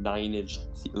like 9-inch,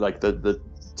 like the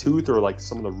tooth or like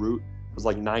some of the root was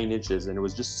like 9 inches, and it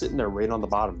was just sitting there right on the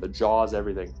bottom, the jaws,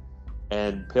 everything.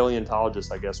 And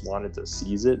paleontologists, I guess, wanted to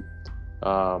seize it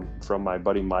from my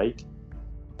buddy Mike,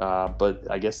 but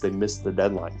I guess they missed the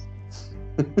deadline.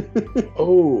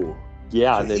 Oh,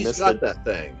 yeah, so they missed that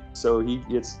thing. So he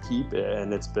gets to keep it,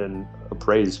 and it's been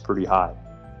appraised pretty high.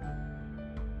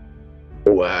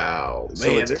 Wow, So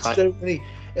man, there's so many.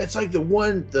 It's like the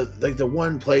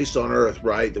one place on Earth,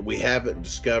 right, that we haven't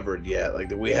discovered yet. Like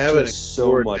that we haven't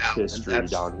explored. So much out, history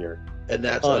down here, and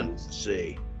that's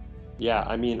unsea. Yeah,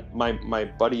 I mean, my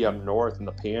buddy up north in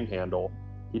the Panhandle,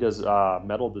 he does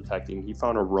metal detecting. He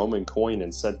found a Roman coin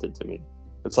and sent it to me.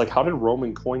 It's like, how did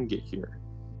Roman coin get here?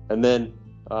 And then,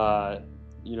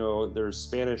 there's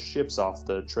Spanish ships off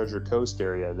the Treasure Coast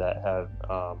area that have,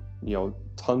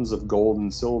 tons of gold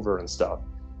and silver and stuff.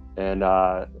 And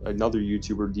another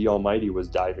YouTuber, D Almighty, was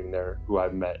diving there, who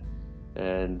I've met.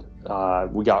 And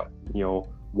we got,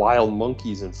 wild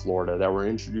monkeys in Florida that were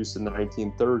introduced in the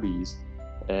 1930s.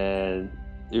 And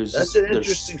it was That's an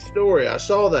interesting story. I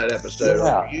saw that episode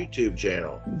on your YouTube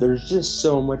channel. There's just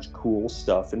so much cool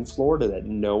stuff in Florida that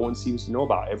no one seems to know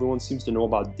about. Everyone seems to know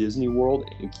about Disney World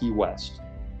and Key West.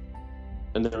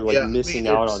 And they're missing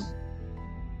out on...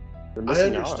 I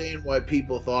understand why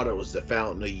people thought it was the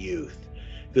Fountain of Youth.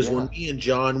 Because when me and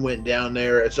John went down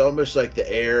there, it's almost like the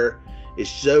air is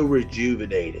so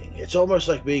rejuvenating. It's almost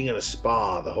like being in a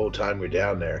spa the whole time you're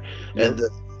down there. And Yep.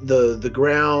 the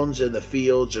grounds and the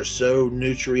fields are so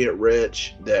nutrient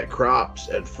rich that crops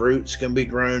and fruits can be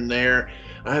grown there.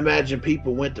 I imagine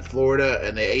people went to Florida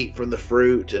and they ate from the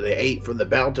fruit and they ate from the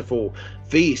bountiful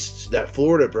feasts that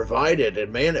Florida provided,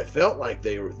 and man, it felt like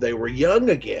they were young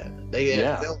again. It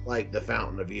Yeah. felt like the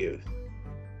fountain of youth.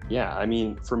 Yeah, I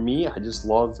mean, for me, I just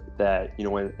love that,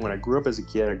 when I grew up as a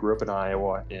kid, I grew up in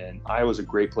Iowa, and Iowa's a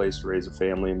great place to raise a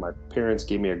family. My parents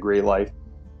gave me a great life,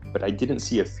 but I didn't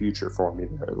see a future for me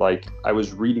there. Like, I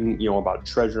was reading, about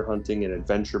treasure hunting and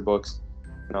adventure books,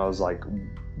 and I was like,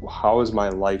 how is my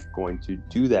life going to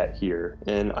do that here?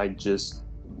 And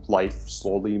life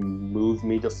slowly moved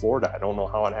me to Florida. I don't know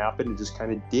how it happened. It just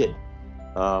kind of did.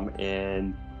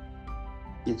 And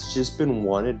it's just been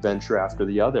one adventure after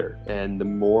the other. And the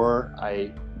more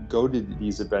I go to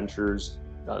these adventures,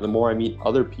 the more I meet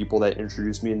other people that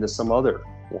introduce me into some other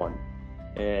one.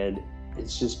 And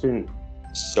it's just been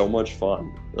so much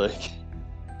fun. Like,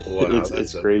 Wow, it's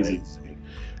that's crazy. amazing.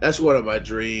 That's one of my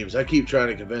dreams. I keep trying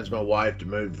to convince my wife to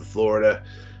move to Florida,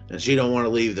 and she don't want to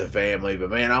leave the family. But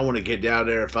man, I want to get down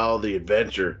there and follow the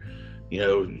adventure.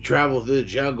 Travel through the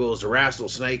jungles, wrestle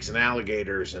snakes and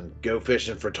alligators, and go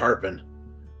fishing for tarpon.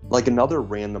 Like, another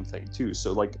random thing too.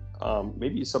 So, like,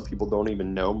 maybe some people don't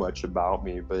even know much about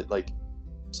me, but like,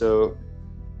 so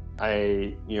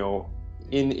I,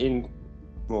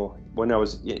 when I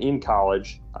was in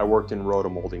college, I worked in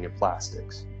rotomolding and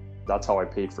plastics. That's how I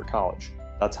paid for college.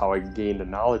 That's how I gained a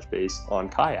knowledge base on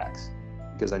kayaks,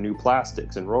 because I knew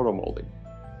plastics and rotomolding.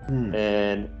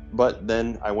 But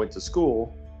then I went to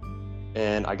school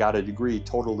and I got a degree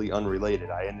totally unrelated.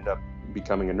 I ended up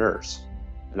becoming a nurse.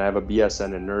 And I have a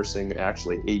BSN in nursing,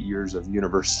 actually 8 years of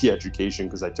university education,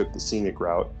 because I took the scenic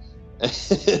route.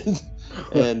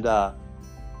 and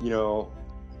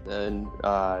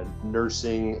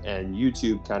nursing and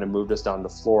YouTube kind of moved us down to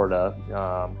Florida.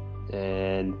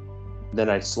 And then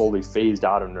I slowly phased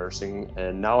out of nursing.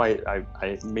 And now I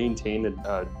maintain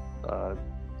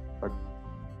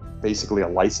basically a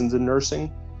license in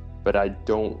nursing, but I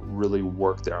don't really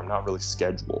work there. I'm not really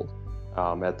scheduled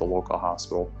at the local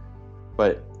hospital.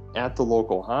 But at the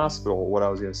local hospital, what I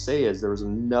was going to say is there was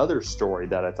another story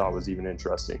that I thought was even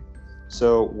interesting.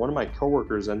 So one of my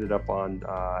coworkers ended up on,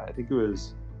 I think it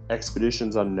was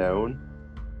Expeditions Unknown,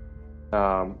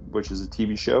 which is a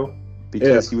TV show,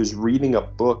 because he was reading a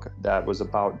book that was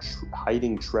about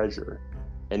hiding treasure.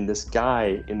 And this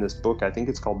guy in this book, I think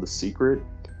it's called The Secret,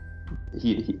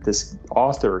 this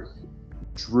author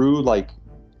drew like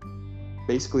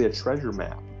basically a treasure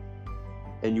map.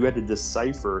 And you had to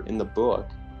decipher in the book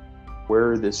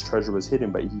where this treasure was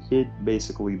hidden, but he hid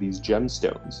basically these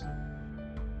gemstones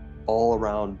all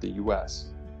around the US,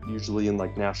 usually in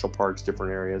like national parks,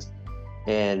 different areas.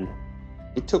 And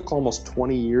it took almost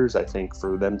 20 years, I think,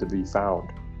 for them to be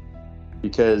found,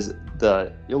 because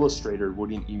the illustrator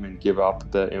wouldn't even give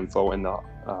up the info, and the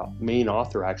main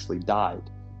author actually died.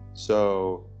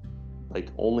 So like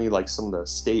only like some of the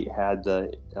state had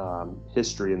the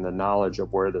history and the knowledge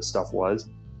of where this stuff was.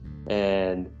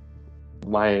 And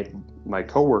my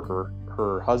coworker,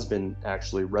 her husband,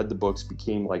 actually read the books,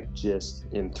 became like just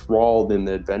enthralled in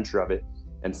the adventure of it,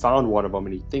 and found one of them,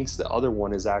 and he thinks the other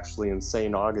one is actually in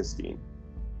St. Augustine.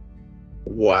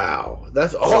 Wow,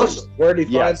 that's awesome. Where did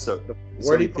he find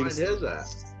his at?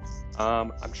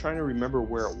 I'm trying to remember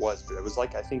where it was, but it was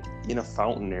like, I think in a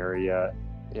fountain area.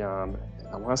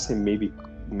 I want to say maybe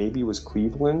it was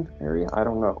Cleveland area. I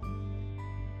don't know.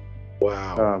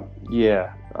 Wow.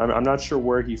 Yeah, I'm not sure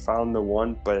where he found the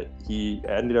one, but he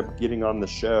ended up getting on the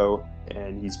show,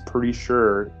 and he's pretty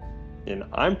sure, and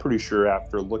I'm pretty sure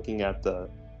after looking at the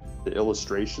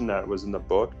illustration that was in the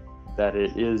book, that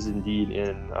it is indeed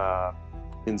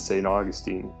in St.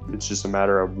 Augustine. It's just a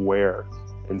matter of where.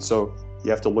 And so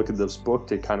you have to look at this book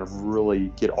to kind of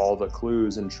really get all the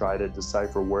clues and try to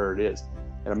decipher where it is.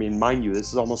 And I mean, mind you, this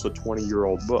is almost a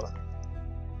 20-year-old book,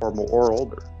 or more, or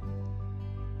older.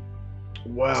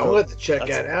 Wow, I'll have to check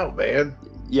that out, man.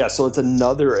 Yeah, so it's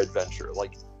another adventure.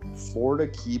 Like, Florida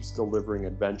keeps delivering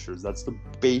adventures. That's the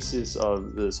basis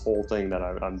of this whole thing that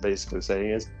I'm basically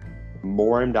saying is, the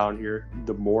more I'm down here,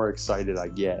 the more excited I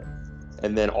get.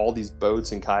 And then all these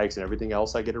boats and kayaks and everything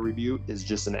else I get to review is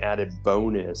just an added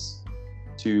bonus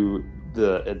to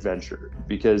the adventure,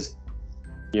 because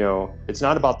it's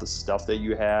not about the stuff that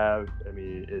you have. I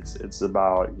mean, it's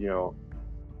about,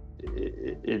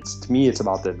 it's to me, it's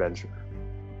about the adventure.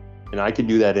 And I can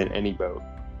do that in any boat,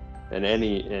 in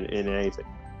anything.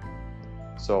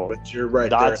 So, but you're right.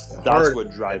 That's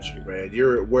what drives me, man.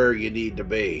 You're where you need to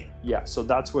be. Yeah. So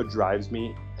that's what drives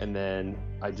me. And then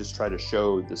I just try to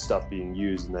show the stuff being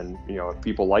used, and then, you know, if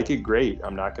people like it, great.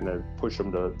 I'm not going to push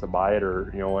them to buy it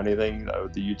or, you know, anything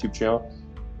with the YouTube channel.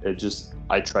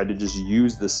 I try to just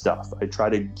use the stuff. I try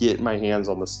to get my hands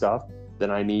on the stuff that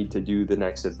I need to do the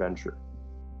next adventure.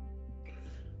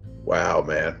 Wow,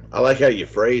 man. I like how you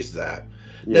phrased that.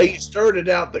 Yeah. Now, you started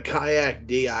out the kayak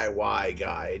DIY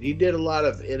guy, and you did a lot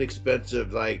of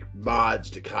inexpensive, like, mods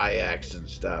to kayaks and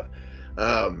stuff.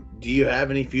 Do you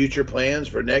have any future plans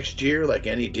for next year, like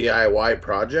any DIY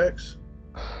projects?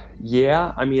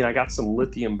 Yeah, I mean, I got some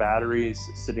lithium batteries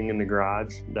sitting in the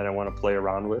garage that I want to play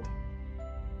around with.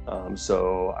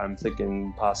 So I'm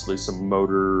thinking possibly some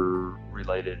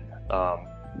motor-related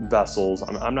vessels.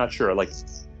 I'm not sure. Like,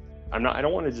 I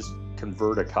don't want to just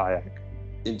convert a kayak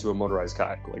into a motorized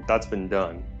kayak. Like, that's been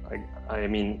done. I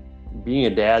mean, being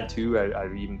a dad too,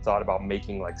 I've even thought about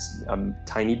making like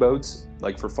tiny boats,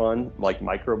 like for fun, like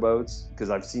micro boats, because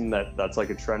I've seen that's like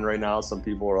a trend right now. Some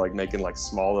people are like making like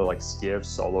smaller, like skiffs,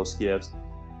 solo skiffs,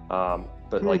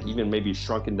 but like even maybe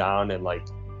shrunken down and like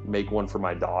make one for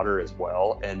my daughter as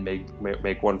well, and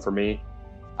make one for me.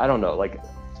 I don't know, like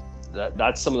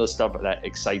that's some of the stuff that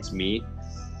excites me.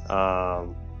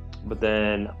 But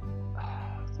then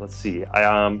let's see,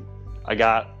 I'll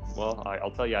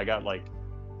tell you, I got like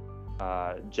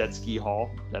jet ski hull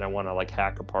that I want to like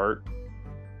hack apart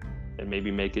and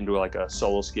maybe make into like a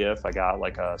solo skiff. I got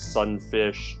like a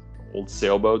Sunfish old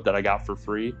sailboat that I got for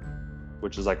free,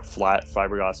 which is like flat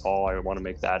fiberglass hull. I want to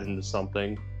make that into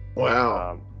something.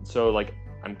 Wow. So like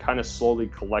I'm kind of slowly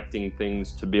collecting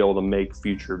things to be able to make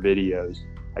future videos.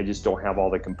 I just don't have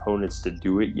all the components to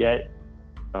do it yet.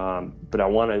 But I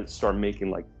want to start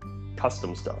making like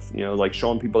custom stuff, you know, like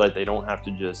showing people that they don't have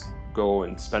to just go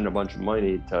and spend a bunch of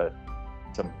money to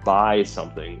buy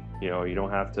something. You know, you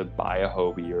don't have to buy a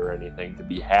Hobie or anything to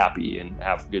be happy and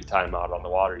have a good time out on the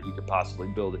water. You could possibly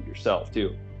build it yourself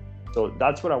too. So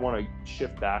that's what I want to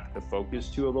shift back the focus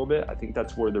to a little bit. I think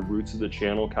that's where the roots of the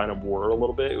channel kind of were a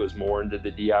little bit. It was more into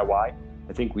the DIY.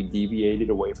 I think we deviated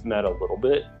away from that a little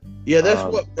bit. Yeah, that's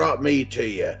what brought me to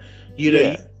you. You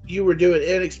know, you were doing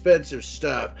inexpensive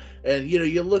stuff, and you know,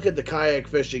 you look at the kayak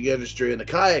fishing industry and the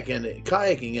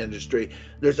kayaking industry.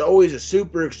 There's always a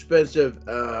super expensive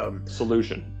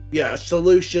solution. Yeah, a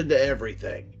solution to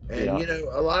everything. And you know,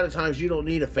 a lot of times you don't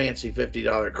need a fancy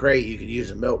 $50 crate. You can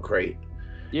use a milk crate.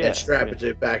 And strap it to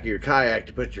the back of your kayak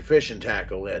to put your fishing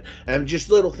tackle in, and just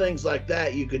little things like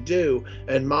that you could do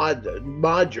and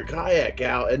mod your kayak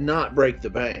out and not break the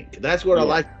bank. That's what I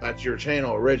like about your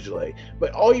channel originally.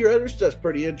 But all your other stuff's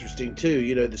pretty interesting too.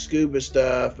 You know, the scuba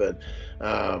stuff and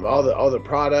all the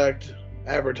product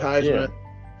advertisement.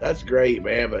 That's great,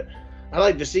 man. But I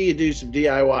like to see you do some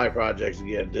DIY projects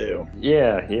again too.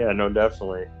 Yeah, no,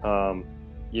 definitely.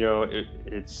 You know,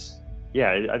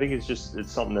 I think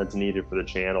it's something that's needed for the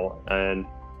channel. And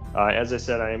as I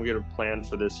said, I am going to plan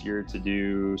for this year to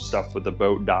do stuff with the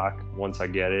boat dock once I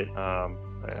get it.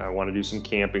 I want to do some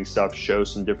camping stuff, show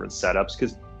some different setups,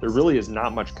 because there really is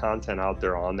not much content out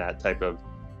there on that type of,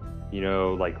 you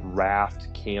know, like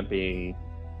raft camping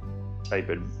type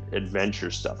of adventure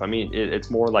stuff. I mean, it's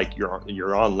more like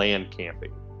you're on land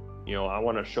camping. You know, I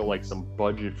want to show like some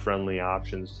budget-friendly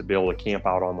options to be able to camp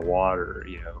out on the water,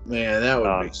 you know. Man, that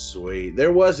would be sweet.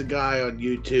 There was a guy on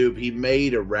YouTube, he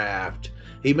made a raft.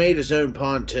 He made his own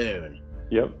pontoon.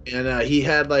 Yep. And he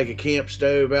had like a camp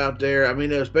stove out there. I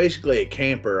mean, it was basically a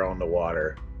camper on the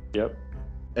water. Yep.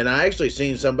 And I actually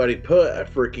seen somebody put a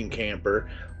freaking camper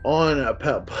on a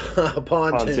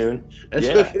pontoon and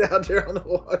took it out there on the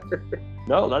water.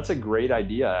 No, that's a great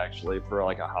idea actually for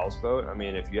like a houseboat. I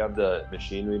mean, if you have the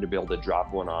machinery to be able to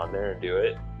drop one on there and do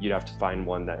it, you'd have to find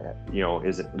one that, you know,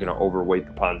 isn't going to overweight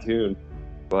the pontoon.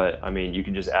 But I mean, you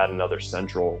can just add another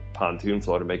central pontoon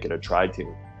float to make it a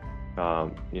tri-tune.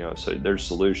 You know, so there's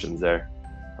solutions there.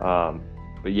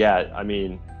 But yeah, I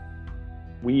mean,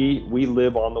 we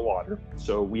live on the water,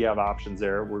 so we have options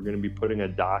there. We're going to be putting a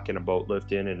dock and a boat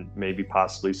lift in, and maybe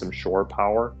possibly some shore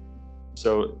power.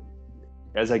 So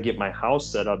as I get my house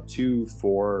set up too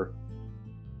for,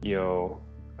 you know,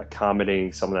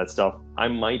 accommodating some of that stuff, I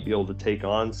might be able to take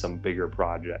on some bigger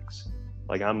projects.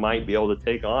 Like I might be able to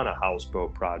take on a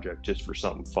houseboat project just for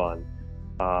something fun.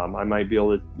 I might be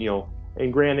able to, you know,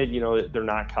 and granted, you know, they're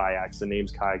not kayaks. The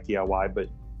name's Kayak DIY, but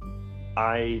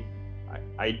I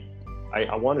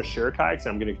want to share kayaks,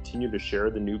 and I'm going to continue to share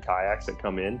the new kayaks that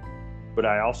come in, but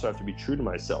I also have to be true to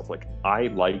myself. Like I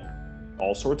like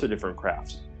all sorts of different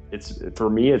crafts. For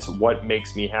me, it's what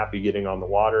makes me happy getting on the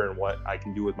water and what I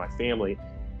can do with my family.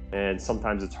 And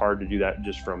sometimes it's hard to do that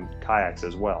just from kayaks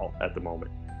as well at the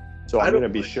moment. So I'm going to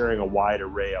be sharing a wide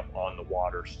array of on the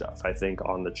water stuff, I think,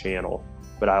 on the channel.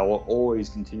 But I will always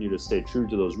continue to stay true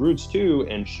to those roots too,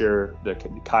 and share the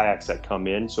kayaks that come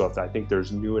in. So if I think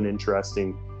there's new and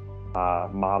interesting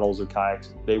models of kayaks,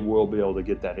 they will be able to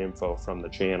get that info from the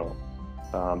channel.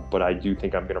 But I do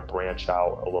think I'm going to branch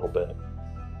out a little bit.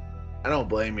 I don't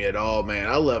blame you at all, man.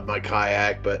 I love my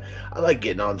kayak, but I like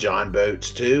getting on John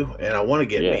boats too, and I want to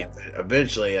get me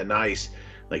eventually a nice,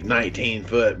 like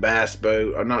 19-foot bass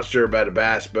boat. I'm not sure about a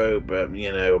bass boat, but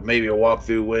maybe a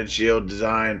walk-through windshield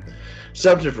design,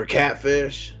 something for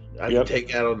catfish. I can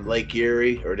take out on Lake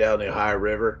Erie or down the Ohio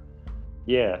River.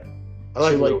 Yeah,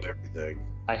 I like everything.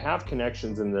 I have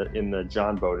connections in the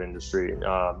John boat industry.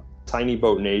 Tiny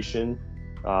Boat Nation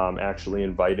actually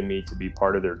invited me to be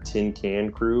part of their tin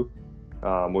can crew.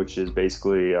 Which is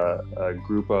basically a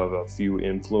group of a few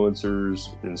influencers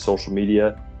in social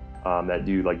media that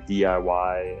do like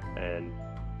DIY, and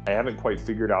I haven't quite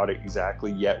figured out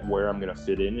exactly yet where I'm going to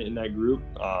fit in that group.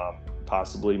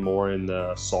 Possibly more in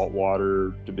the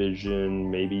saltwater division,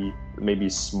 maybe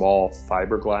small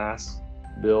fiberglass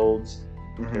builds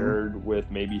paired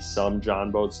with maybe some John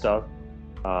boat stuff.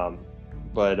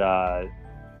 But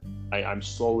I'm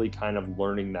slowly kind of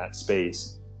learning that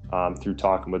space. Through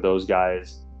talking with those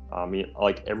guys. I mean,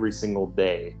 like every single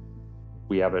day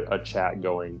we have a chat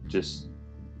going, just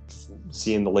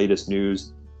seeing the latest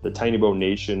news. The Tiny Boat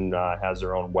Nation has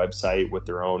their own website with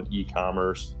their own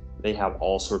e-commerce. They have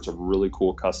all sorts of really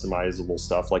cool customizable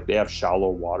stuff. Like they have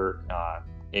shallow water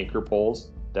anchor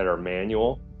poles that are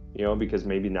manual, because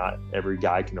maybe not every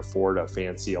guy can afford a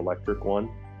fancy electric one.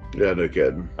 Yeah, no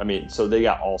kidding. I mean, so they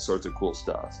got all sorts of cool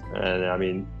stuff. And I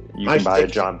mean, you can buy a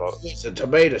John boat. It's a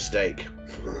tomato steak.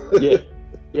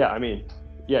 Yeah. I mean,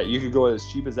 you could go as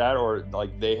cheap as that, or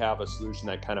like they have a solution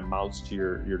that kind of mounts to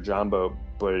your John boat,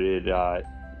 but it,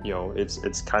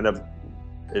 it's kind of,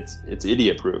 it's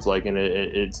idiot proof. Like, and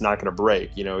it's not going to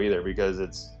break, either, because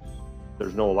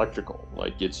there's no electrical.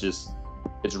 Like it's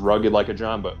rugged like a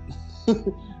John boat.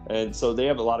 And so they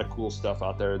have a lot of cool stuff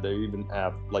out there. They even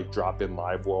have like drop-in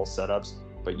live well setups,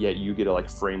 but yet you get to like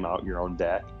frame out your own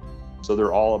deck. So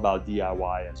they're all about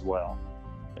DIY as well.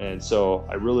 And so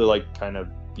I really like kind of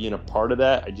being a part of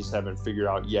that. I just haven't figured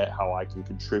out yet how I can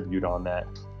contribute on that.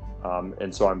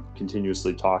 And so I'm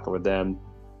continuously talking with them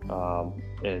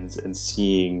and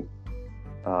seeing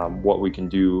what we can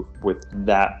do with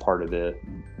that part of the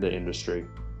industry.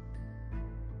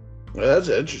 Well, that's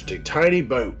interesting. Tiny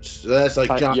boats. So that's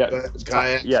like John boats,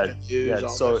 kayaks. Yeah.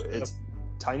 So it's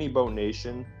Tiny Boat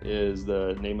Nation is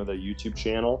the name of the YouTube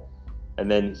channel, and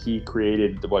then he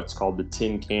created what's called the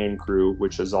Tin Can Crew,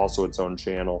 which is also its own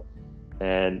channel,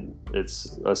 and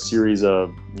it's a series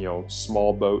of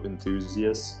small boat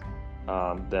enthusiasts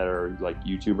that are like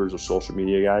YouTubers or social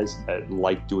media guys that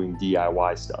like doing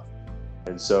DIY stuff,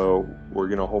 and so we're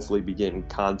gonna hopefully be getting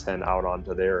content out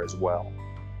onto there as well.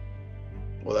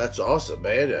 Well, that's awesome,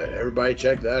 man. Everybody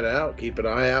check that out. Keep an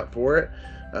eye out for it.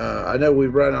 I know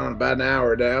we've run on about an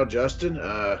hour now. Justin,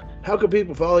 how can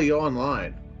people follow you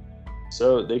online?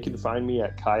 So they can find me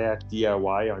at Kayak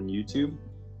DIY on YouTube,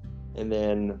 and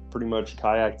then pretty much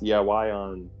Kayak DIY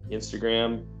on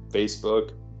Instagram,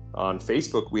 Facebook. On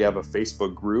Facebook, we have a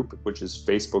Facebook group, which is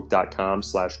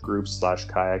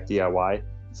facebook.com/groups/Kayak DIY.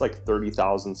 It's like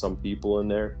 30,000 some people in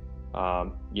there.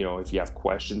 If you have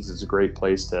questions, it's a great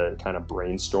place to kind of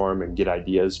brainstorm and get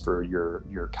ideas for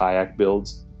your kayak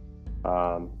builds.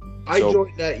 I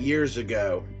joined that years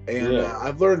ago, and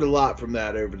I've learned a lot from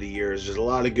that over the years. There's a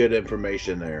lot of good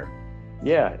information there.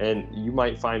 Yeah, and you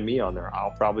might find me on there.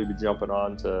 I'll probably be jumping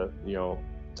on to,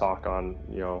 talk on,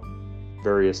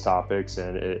 various topics,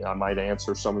 and I might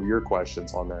answer some of your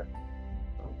questions on there.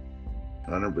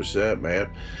 100%, man.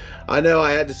 I know I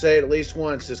had to say it at least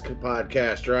once this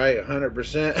podcast, right?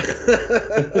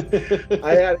 100%.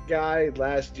 I had a guy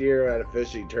last year at a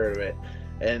fishing tournament,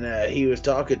 and he was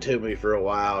talking to me for a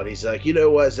while, and he's like, "You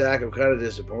know what, Zach? I'm kind of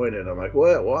disappointed." I'm like,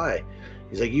 "What? Why?"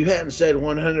 He's like, "You hadn't said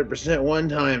 100% one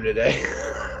time today."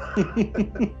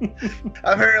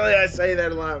 Apparently, I say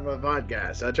that a lot in my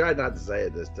podcast. I tried not to say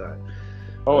it this time.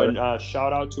 Oh, and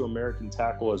shout out to American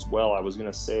Tackle as well. I was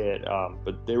going to say it,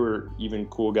 but they were even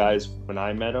cool guys when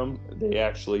I met them. They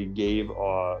actually gave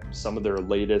some of their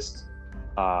latest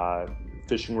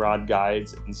fishing rod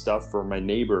guides and stuff for my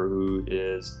neighbor who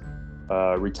is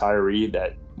a retiree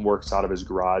that works out of his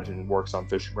garage and works on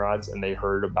fishing rods. And they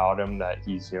heard about him, that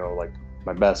he's, like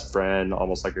my best friend,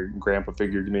 almost like a grandpa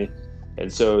figure to me. And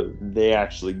so they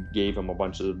actually gave him a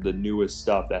bunch of the newest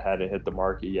stuff that hadn't hit the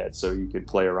market yet, so he could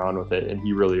play around with it, and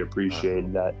he really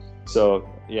appreciated that. So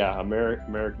yeah,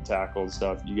 American Tackle and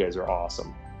stuff, you guys are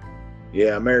awesome.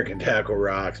 Yeah, American Tackle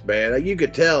rocks, man. Like, you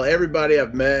could tell everybody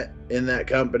I've met in that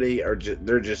company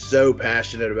they're just so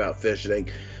passionate about fishing.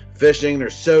 They're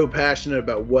so passionate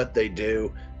about what they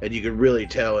do, and you can really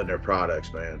tell in their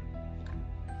products, man.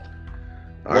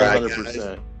 All right, guys.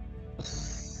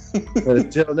 100%. But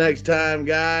until next time,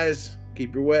 guys,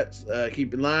 keep your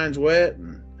lines wet,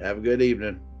 and have a good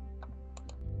evening.